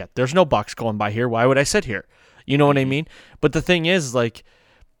 Like, shit, there's no bucks going by here. Why would I sit here? You know what I mean? But the thing is, like,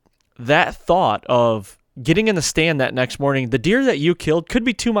 that thought of getting in the stand that next morning, the deer that you killed could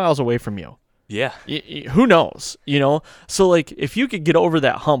be 2 miles away from you. Yeah. Who knows, you know? So, like, if you could get over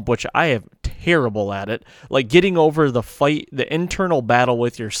that hump, which I am terrible at it, like getting over the fight, the internal battle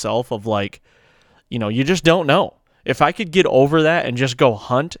with yourself of, like, you know, you just don't know. If I could get over that and just go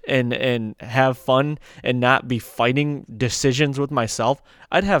hunt and have fun and not be fighting decisions with myself,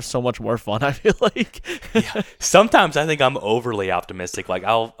 I'd have so much more fun, I feel like. Yeah. Sometimes I think I'm overly optimistic. Like,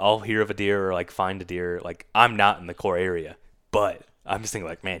 I'll hear of a deer or, like, find a deer. Like, I'm not in the core area, but I'm just thinking,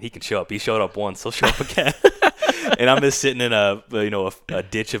 like, man, he can show up. He showed up once. He'll show up again. And I'm just sitting in a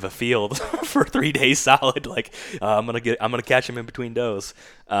ditch of a field for 3 days solid. Like, I'm gonna catch him in between does.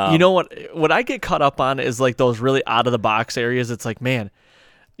 You know what I get caught up on is, like, those really out of the box areas. It's like, man,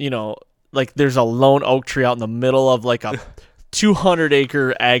 you know, like, there's a lone oak tree out in the middle of, like, a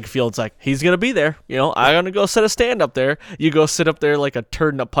 200-acre ag field. It's like, he's gonna be there. You know, I'm gonna go set a stand up there. You go sit up there like a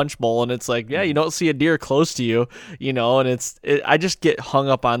turd in a punch bowl, and it's like, yeah, you don't see a deer close to you. You know, and I just get hung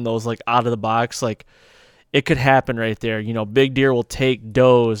up on those, like, out of the box, like. It could happen right there. You know, big deer will take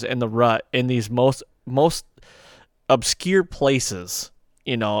does in the rut in these most obscure places,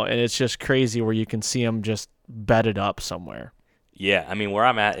 you know, and it's just crazy where you can see them just bedded up somewhere. Yeah, I mean, where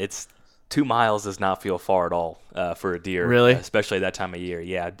I'm at, it's 2 miles does not feel far at all for a deer. Really? Especially that time of year,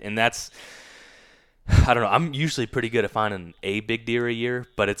 yeah. And that's, I don't know, I'm usually pretty good at finding a big deer a year,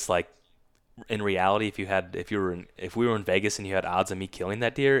 but it's like, in reality, if we were in Vegas and you had odds of me killing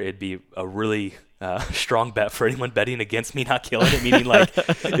that deer, it'd be a really strong bet for anyone betting against me not killing it. Meaning, like,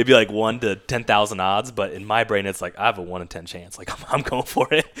 it'd be like 1 to 10,000 odds. But in my brain, it's like I have a 1 in 10 chance. Like, I'm going for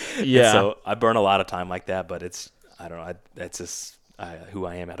it. Yeah. And so I burn a lot of time like that. But I don't know. That's just who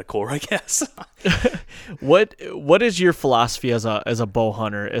I am at a core, I guess. What is your philosophy as a bow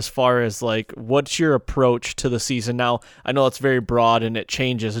hunter as far as, like, what's your approach to the season? Now, I know it's very broad and it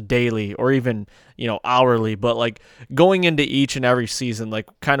changes daily or even, you know, hourly, but, like, going into each and every season, like,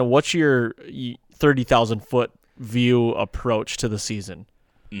 kind of what's your 30,000 foot view approach to the season?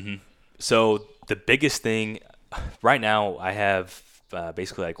 Mm-hmm. So the biggest thing right now, I have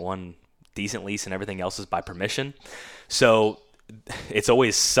basically like one decent lease and everything else is by permission. So it's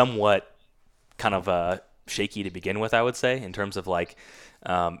always somewhat kind of shaky to begin with, I would say, in terms of, like,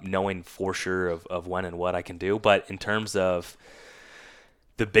 knowing for sure of when and what I can do. But in terms of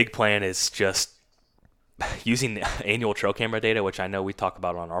the big plan is just using the annual trail camera data, which I know we talk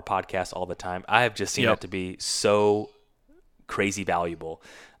about on our podcast all the time. I have just seen it to be so crazy valuable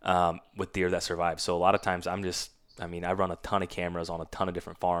with deer that survive. So a lot of times I run a ton of cameras on a ton of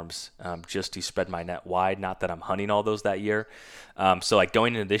different farms just to spread my net wide. Not that I'm hunting all those that year. So, like,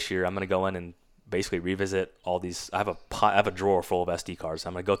 going into this year, I'm going to go in and basically revisit all these. I have a drawer full of SD cards.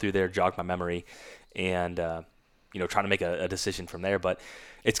 I'm going to go through there, jog my memory, and try to make a decision from there. But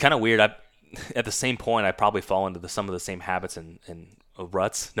it's kind of weird. At the same point, I probably fall into some of the same habits and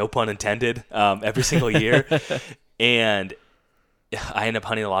ruts, no pun intended, every single year. And I end up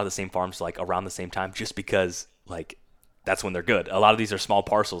hunting a lot of the same farms, like, around the same time, just because, like, that's when they're good. A lot of these are small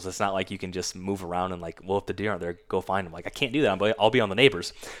parcels. It's not like you can just move around and, like, well, if the deer aren't there, go find them. Like, I can't do that. I'll be on the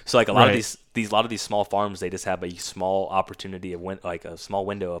neighbors. So, like, a lot of these small farms, they just have a small opportunity a small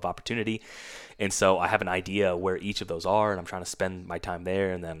window of opportunity. And so I have an idea where each of those are, and I'm trying to spend my time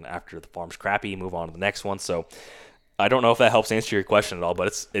there. And then after the farm's crappy, move on to the next one. So I don't know if that helps answer your question at all,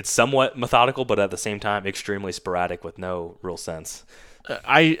 but it's somewhat methodical, but at the same time, extremely sporadic with no real sense.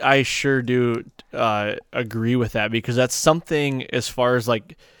 I sure do agree with that, because that's something as far as,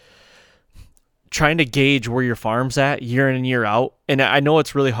 like, trying to gauge where your farm's at year in and year out. And I know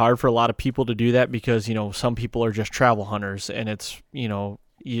it's really hard for a lot of people to do that because, you know, some people are just travel hunters, and it's, you know,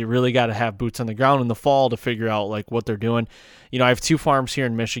 you really got to have boots on the ground in the fall to figure out, like, what they're doing. You know, I have 2 farms here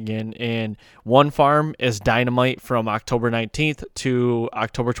in Michigan, and one farm is dynamite from October 19th to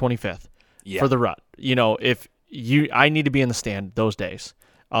October 25th for the rut. You know, I need to be in the stand those days,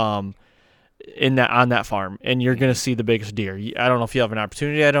 on that farm, and you're going to see the biggest deer. I don't know if you have an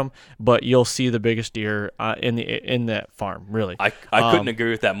opportunity at them, but you'll see the biggest deer in that farm. Really, I couldn't agree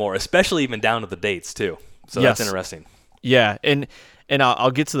with that more, especially even down to the dates too. So that's interesting. Yeah, and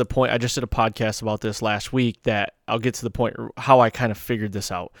I'll get to the point. I just did a podcast about this last week. That I'll get to the point how I kind of figured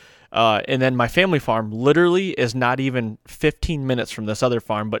this out. And then my family farm literally is not even 15 minutes from this other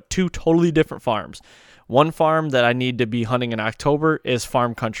farm, but 2 totally different farms. One farm that I need to be hunting in October is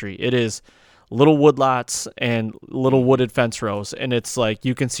farm country. It is little woodlots and little wooded fence rows, and it's like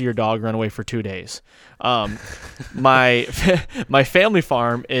you can see your dog run away for 2 days. My family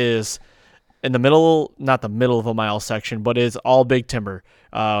farm is in the middle, not the middle of a mile section, but it's all big timber.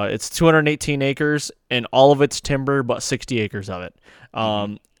 It's 218 acres and all of it's timber, but 60 acres of it.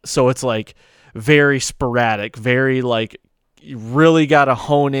 So it's like very sporadic, very like you really got to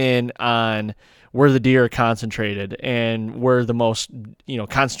hone in on where the deer are concentrated and where the most,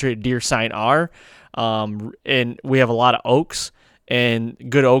 concentrated deer sign are. And we have a lot of oaks and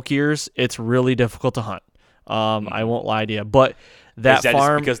good oak years. It's really difficult to hunt. I won't lie to you, but that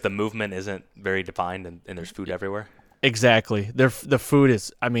farm, just because the movement isn't very defined and there's food everywhere. Exactly. The food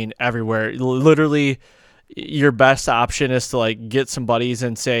is, everywhere. Literally, your best option is to like get some buddies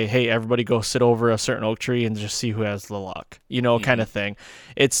and say, hey, everybody go sit over a certain oak tree and just see who has the luck, kind of thing.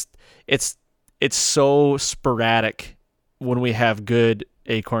 It's so sporadic when we have good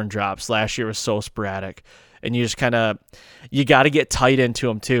acorn drops. Last year was so sporadic, and you just you got to get tight into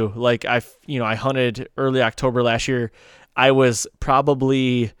them too. Like I hunted early October last year. I was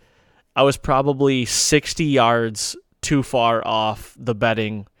probably 60 yards too far off the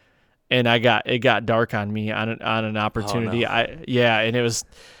bedding, and it got dark on me on an opportunity. Oh, no. And it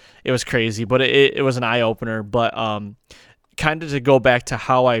was crazy, but it was an eye opener. But kind of to go back to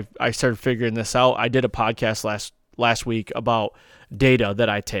how I started figuring this out, I did a podcast last week about data that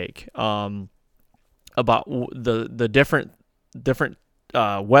I take about the different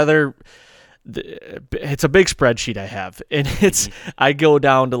weather. It's a big spreadsheet I have, and I go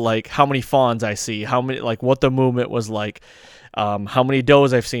down to like how many fawns I see, how many, like what the movement was like, how many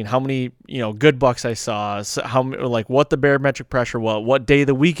does I've seen, how many good bucks I saw, like what the barometric pressure was, what day of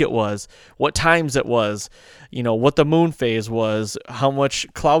the week it was, what times it was, what the moon phase was, how much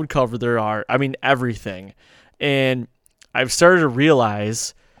cloud cover there are. Everything. And I've started to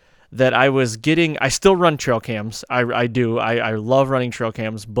realize that I still run trail cams. I do. I love running trail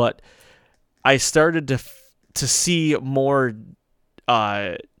cams, but I started to see more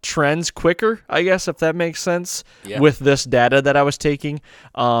trends quicker, I guess, if that makes sense, with this data that I was taking.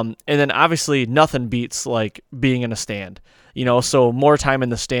 And then obviously nothing beats like being in a stand, so more time in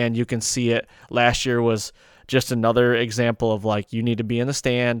the stand, you can see it. Last year was just another example of like, you need to be in the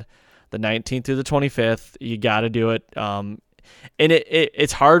stand the 19th through the 25th. You got to do it. And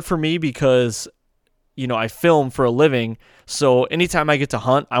it's hard for me because, I film for a living. So anytime I get to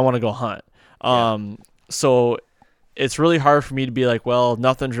hunt, I want to go hunt. So it's really hard for me to be like, well,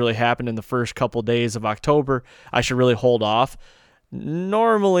 nothing's really happened in the first couple days of October. I should really hold off.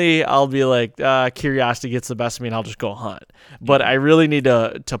 Normally I'll be like, curiosity gets the best of me and I'll just go hunt. But I really need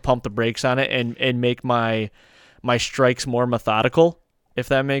to pump the brakes on it and make my strikes more methodical, if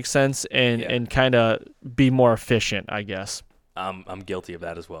that makes sense, and kind of be more efficient, I guess. I'm guilty of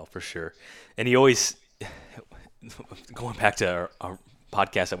that as well, for sure. And he always, going back to our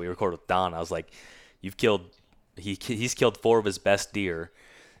podcast that we recorded with Don, I was like, he's killed 4 of his best deer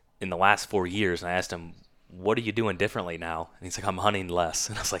in the last 4 years. And I asked him, what are you doing differently now? And he's like, I'm hunting less.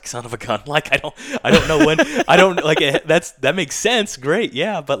 And I was like, son of a gun. Like, I don't know when, that makes sense. Great.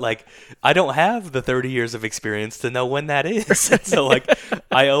 Yeah. But like, I don't have the 30 years of experience to know when that is. And so like,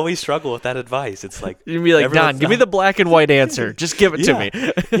 I always struggle with that advice. It's like, you'd be like, Don, give me the black and white answer. Just give it to me.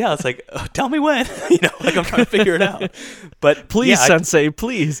 Yeah. It's like, tell me when, like I'm trying to figure it out, but please, Sensei,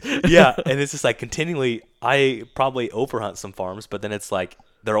 please. Yeah. And it's just like continually, I probably overhunt some farms, but then it's like,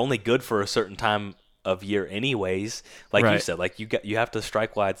 they're only good for a certain time of year anyways, like you said, like you have to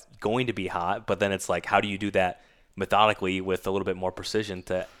strike while it's going to be hot, but then it's like, how do you do that methodically with a little bit more precision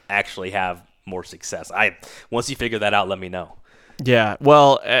to actually have more success? Once you figure that out, let me know. Yeah,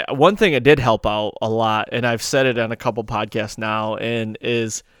 well, one thing that did help out a lot, and I've said it on a couple podcasts now, and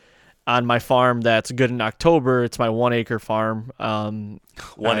is on my farm that's good in October. It's my 1 acre farm. 1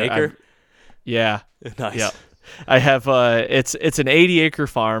 acre? Yeah. Nice. Yeah. I have it's an 80 acre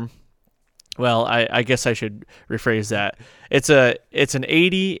farm. Well, I guess I should rephrase that. It's an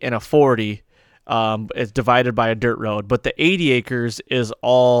 80 and a 40. It's divided by a dirt road, but the 80 acres is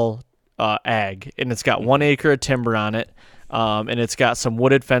all ag, and it's got 1 acre of timber on it, and it's got some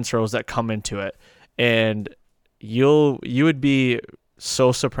wooded fence rows that come into it. And you would be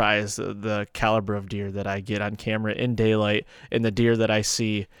so surprised the caliber of deer that I get on camera in daylight, and the deer that I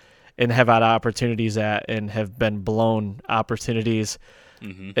see and have had opportunities at and have been blown opportunities.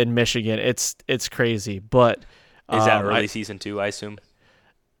 In Michigan. It's crazy, but is that early season too, I assume?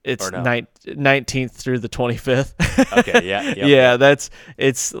 It's 19th through the 25th. Okay, yeah. Yep. Yeah,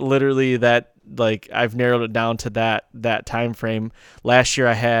 it's literally that, like, I've narrowed it down to that time frame. Last year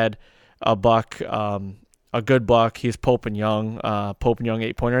I had a buck, a good buck. He's Pope and Young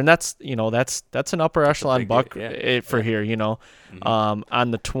 8-pointer, and that's an upper echelon buck for here,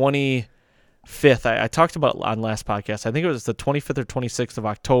 on the 25th, I talked about it on last podcast. I think it was the 25th or 26th of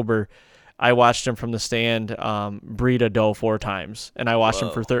October. I watched him from the stand breed a doe 4 times, and I watched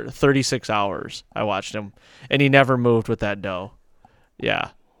him for 36 hours. I watched him, and he never moved with that doe. Yeah.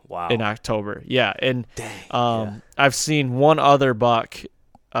 Wow. In October. Yeah, and Dang. I've seen one other buck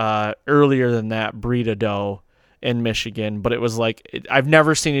earlier than that breed a doe in Michigan, but it was like I've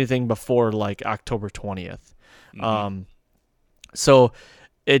never seen anything before like October 20th. Mm-hmm. So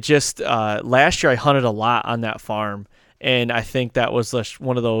it just last year I hunted a lot on that farm, and I think that was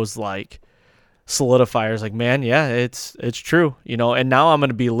one of those like solidifiers, like, man, yeah, it's true, you know. And now I'm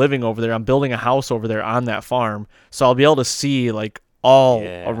going to be living over there. I'm building a house over there on that farm, so I'll be able to see like all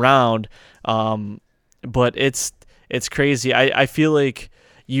around. But it's crazy. I feel like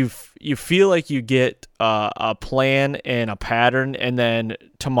you feel like you get a plan and a pattern, and then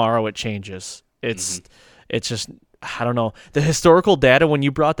tomorrow it changes. It's just, I don't know. The historical data, when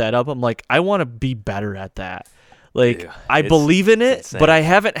you brought that up, I'm like, I want to be better at that. Like, I believe in it, but I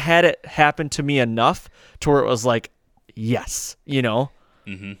haven't had it happen to me enough to where it was like, yes, you know?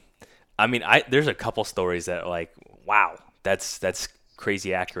 Mm-hmm. I mean, there's a couple stories that like, wow, that's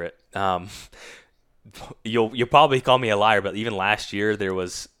crazy accurate. You'll probably call me a liar, but even last year there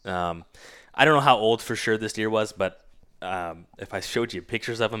was, I don't know how old for sure this deer was, but if I showed you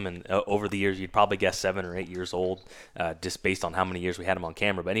pictures of him and over the years, you'd probably guess 7 or 8 years old, just based on how many years we had him on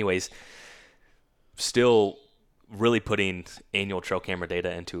camera. But anyways, still really putting annual trail camera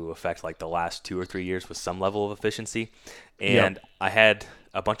data into effect like the last 2 or 3 years with some level of efficiency. And I had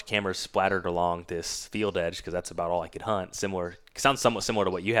a bunch of cameras splattered along this field edge because that's about all I could hunt. Sounds somewhat similar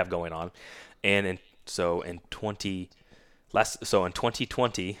to what you have going on. And in 2020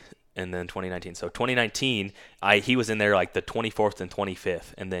 and then 2019. So 2019, he was in there like the 24th and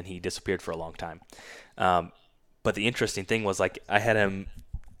 25th, and then he disappeared for a long time. But the interesting thing was like I had him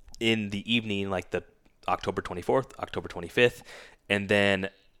in the evening, like the October 24th, October 25th, and then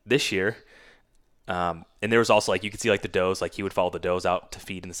this year, and there was also like you could see like the does, like he would follow the does out to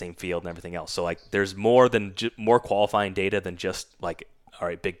feed in the same field and everything else. So like there's more qualifying data than just like, all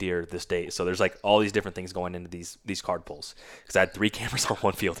right, big deer this date. So there's like all these different things going into these card pulls because I had 3 cameras on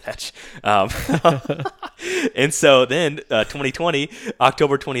one field edge. And so then 2020,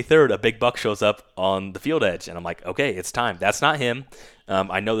 October 23rd, a big buck shows up on the field edge, and I'm like, okay, it's time. That's not him.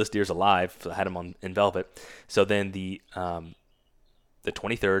 I know this deer's alive. So I had him in velvet. So then the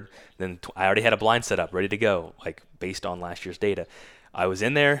 23rd, then I already had a blind set up ready to go, like based on last year's data. I was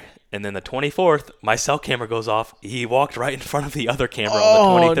in there, and then the 24th, my cell camera goes off. He walked right in front of the other camera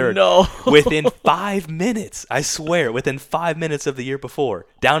on the 23rd. No. Within 5 minutes, I swear, within 5 minutes of the year before,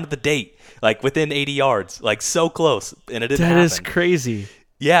 down to the date, like within 80 yards, like so close, and it didn't happen. That is crazy.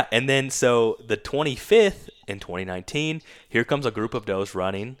 Yeah, and then so the 25th in 2019, here comes a group of does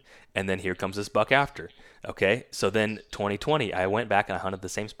running, and then here comes this buck after. Okay, so then 2020, I went back and I hunted the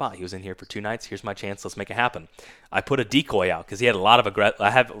same spot. He was in here for 2 nights. Here's my chance. Let's make it happen. I put a decoy out because he had a lot of I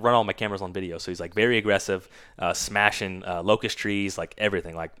have run all my cameras on video, so he's like very aggressive, smashing locust trees, like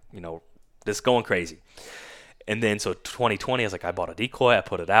everything, like, you know, just going crazy. And then so 2020, I was like, I bought a decoy. I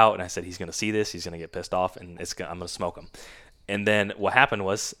put it out, and I said, he's going to see this. He's going to get pissed off, and I'm going to smoke him. And then what happened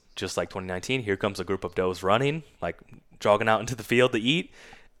was, just like 2019, here comes a group of does running, like jogging out into the field to eat.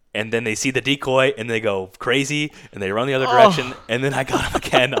 And then they see the decoy, and they go crazy, and they run the other direction. And then I got him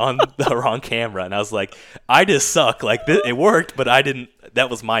again on the wrong camera. And I was like, I just suck. Like, it worked, but I didn't. That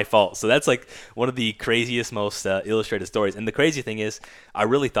was my fault. So that's like one of the craziest, most illustrated stories. And the crazy thing is, I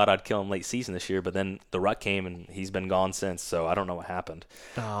really thought I'd kill him late season this year, but then the rut came, and he's been gone since. So I don't know what happened.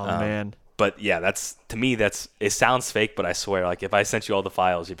 Oh, man. But yeah, to me, it sounds fake, but I swear, like if I sent you all the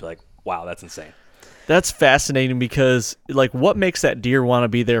files, you'd be like, wow, that's insane. That's fascinating because, like, what makes that deer want to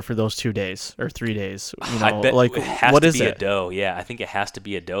be there for those 2 days or 3 days? You know, I bet like, it has what to is be it? a doe. Yeah, I think it has to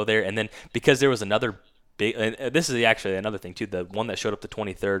be a doe there. And then because there was another big, and this is actually another thing too. The one that showed up the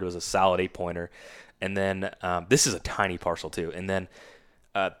 23rd was a solid 8-pointer, and then this is a tiny parcel too. And then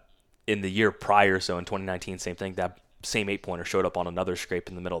in the year prior, so in 2019, same thing. That same 8-pointer showed up on another scrape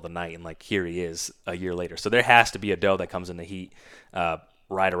in the middle of the night, and like here he is a year later. So there has to be a doe that comes in the heat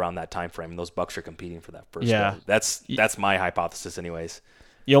right around that time frame, and those bucks are competing for that first doe. That's my hypothesis anyways.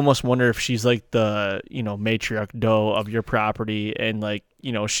 You almost wonder if she's like the, you know, matriarch doe of your property, and like,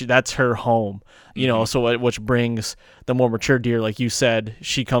 you know, that's her home, you know, so which brings the more mature deer, like you said,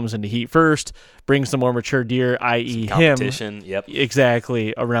 she comes into heat first, brings the more mature deer, i.e. competition, him,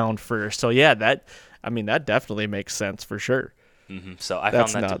 exactly, around first. So yeah, that definitely makes sense for sure. Mm-hmm. So I found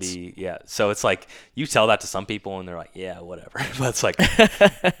that nuts. To be, so it's like you tell that to some people and they're like, yeah, whatever. But it's like,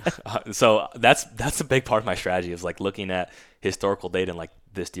 so that's a big part of my strategy is like looking at historical data and like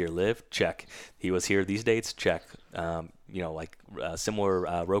this deer lived, check. He was here these dates, check. like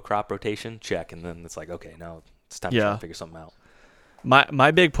similar row crop rotation, check. And then it's like, okay, now it's time to figure something out.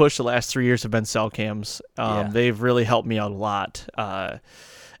 My big push the last 3 years have been cell cams. They've really helped me out a lot.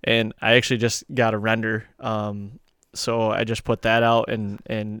 And I actually just got a render. So I just put that out and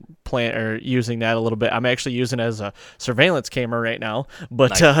using that a little bit. I'm actually using it as a surveillance camera right now,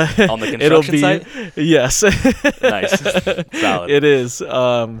 but nice. On the construction site? Yes. Nice. Solid. It is.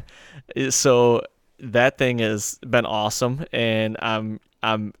 So that thing has been awesome, and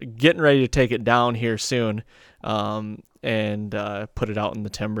I'm getting ready to take it down here soon. And put it out in the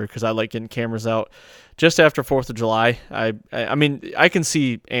timber because I like getting cameras out just after 4th of July. I mean, I can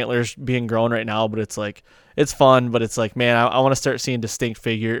see antlers being grown right now, but it's like, it's fun, but it's like, man, I want to start seeing distinct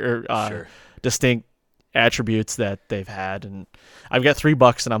distinct attributes that they've had. And I've got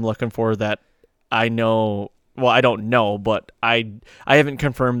 $3 and I'm looking for that. I know, well, I don't know, but I haven't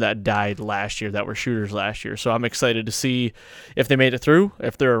confirmed that died last year, that were shooters last year. So I'm excited to see if they made it through,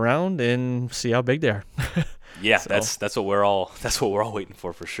 if they're around, and see how big they are. Yeah, so that's what we're all waiting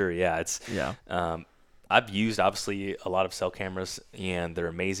for sure. Yeah, I've used obviously a lot of cell cameras and they're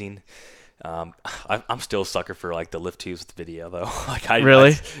amazing. I'm still a sucker for like the lift tubes with video though.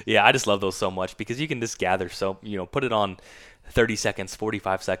 Really? I just love those so much because you can just gather put it on 30 seconds,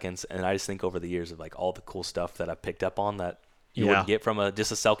 45 seconds, and I just think over the years of like all the cool stuff that I've picked up on that you wouldn't get from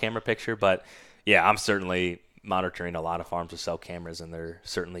just a cell camera picture. But yeah, I'm certainly monitoring a lot of farms with cell cameras and they're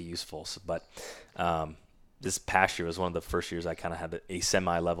certainly useful. But this past year was one of the first years I kind of had a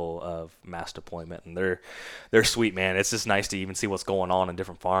semi-level of mass deployment, and they're sweet, man. It's just nice to even see what's going on in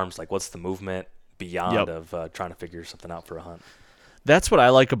different farms, like what's the movement beyond of trying to figure something out for a hunt. That's what I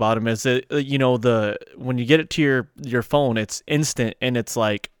like about them is that, when you get it to your phone, it's instant, and it's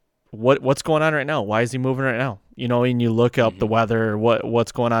like, what's going on right now? Why is he moving right now? And you look up the weather,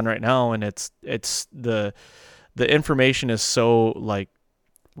 what's going on right now, and it's the information is so like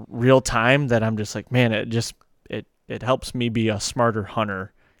real time that I'm just like, man, it helps me be a smarter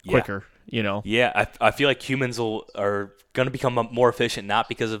hunter quicker. Yeah, I feel like humans are going to become more efficient, not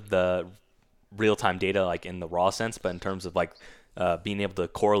because of the real time data like in the raw sense, but in terms of like being able to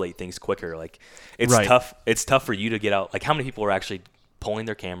correlate things quicker. Like it's tough. It's tough for you to get out. Like how many people are actually pulling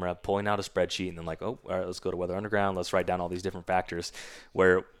their camera, pulling out a spreadsheet, and then like, oh, all right, let's go to Weather Underground. Let's write down all these different factors.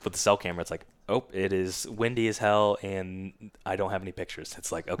 Where with the cell camera, it's like, oh, it is windy as hell, and I don't have any pictures.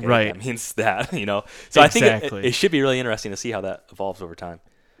 It's like, okay, that means that, So exactly. I think it should be really interesting to see how that evolves over time.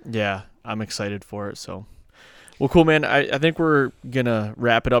 Yeah, I'm excited for it. So, well, cool, man. I think we're going to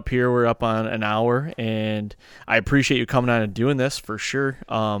wrap it up here. We're up on an hour, and I appreciate you coming on and doing this for sure.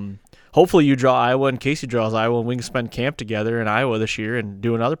 Hopefully you draw Iowa and Casey draws Iowa, and we can spend camp together in Iowa this year and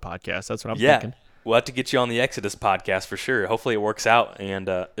do another podcast. That's what I'm thinking. We'll have to get you on the Exodus podcast for sure. Hopefully it works out, and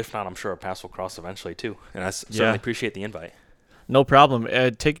if not, I'm sure our paths will cross eventually too. And I certainly appreciate the invite. No problem.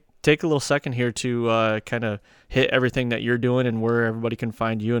 Take a little second here to kind of hit everything that you're doing and where everybody can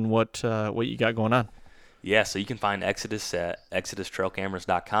find you and what you got going on. Yeah, so you can find Exodus at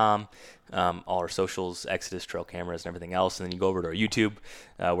exodustrailcameras.com. All our socials, Exodus Trail Cameras, and everything else. And then you go over to our YouTube.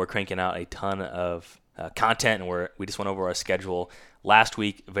 We're cranking out a ton of content, and we just went over our schedule last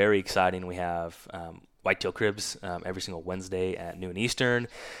week. Very exciting. We have Whitetail Cribs every single Wednesday at noon Eastern,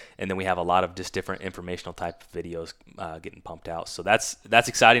 and then we have a lot of just different informational type of videos getting pumped out. So that's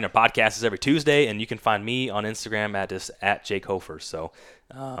exciting. Our podcast is every Tuesday, and you can find me on Instagram at Jake Hofer. So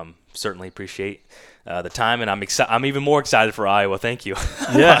certainly appreciate the time, and I'm even more excited for Iowa. Thank you.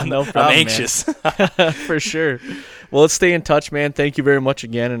 Yeah, no problem. I'm anxious. For sure. Well, let's stay in touch, man. Thank you very much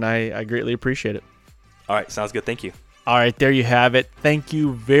again, and I greatly appreciate it. All right, sounds good. Thank you. All right, there you have it. Thank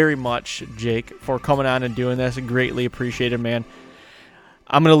you very much, Jake, for coming on and doing this. Greatly appreciated, man.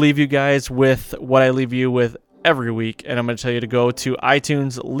 I'm going to leave you guys with what I leave you with every week, and I'm going to tell you to go to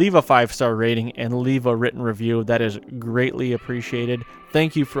iTunes, leave a 5-star rating, and leave a written review. That is greatly appreciated.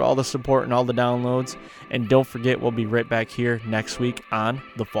 Thank you for all the support and all the downloads, and don't forget, we'll be right back here next week on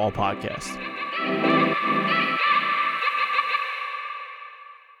the Fall Podcast.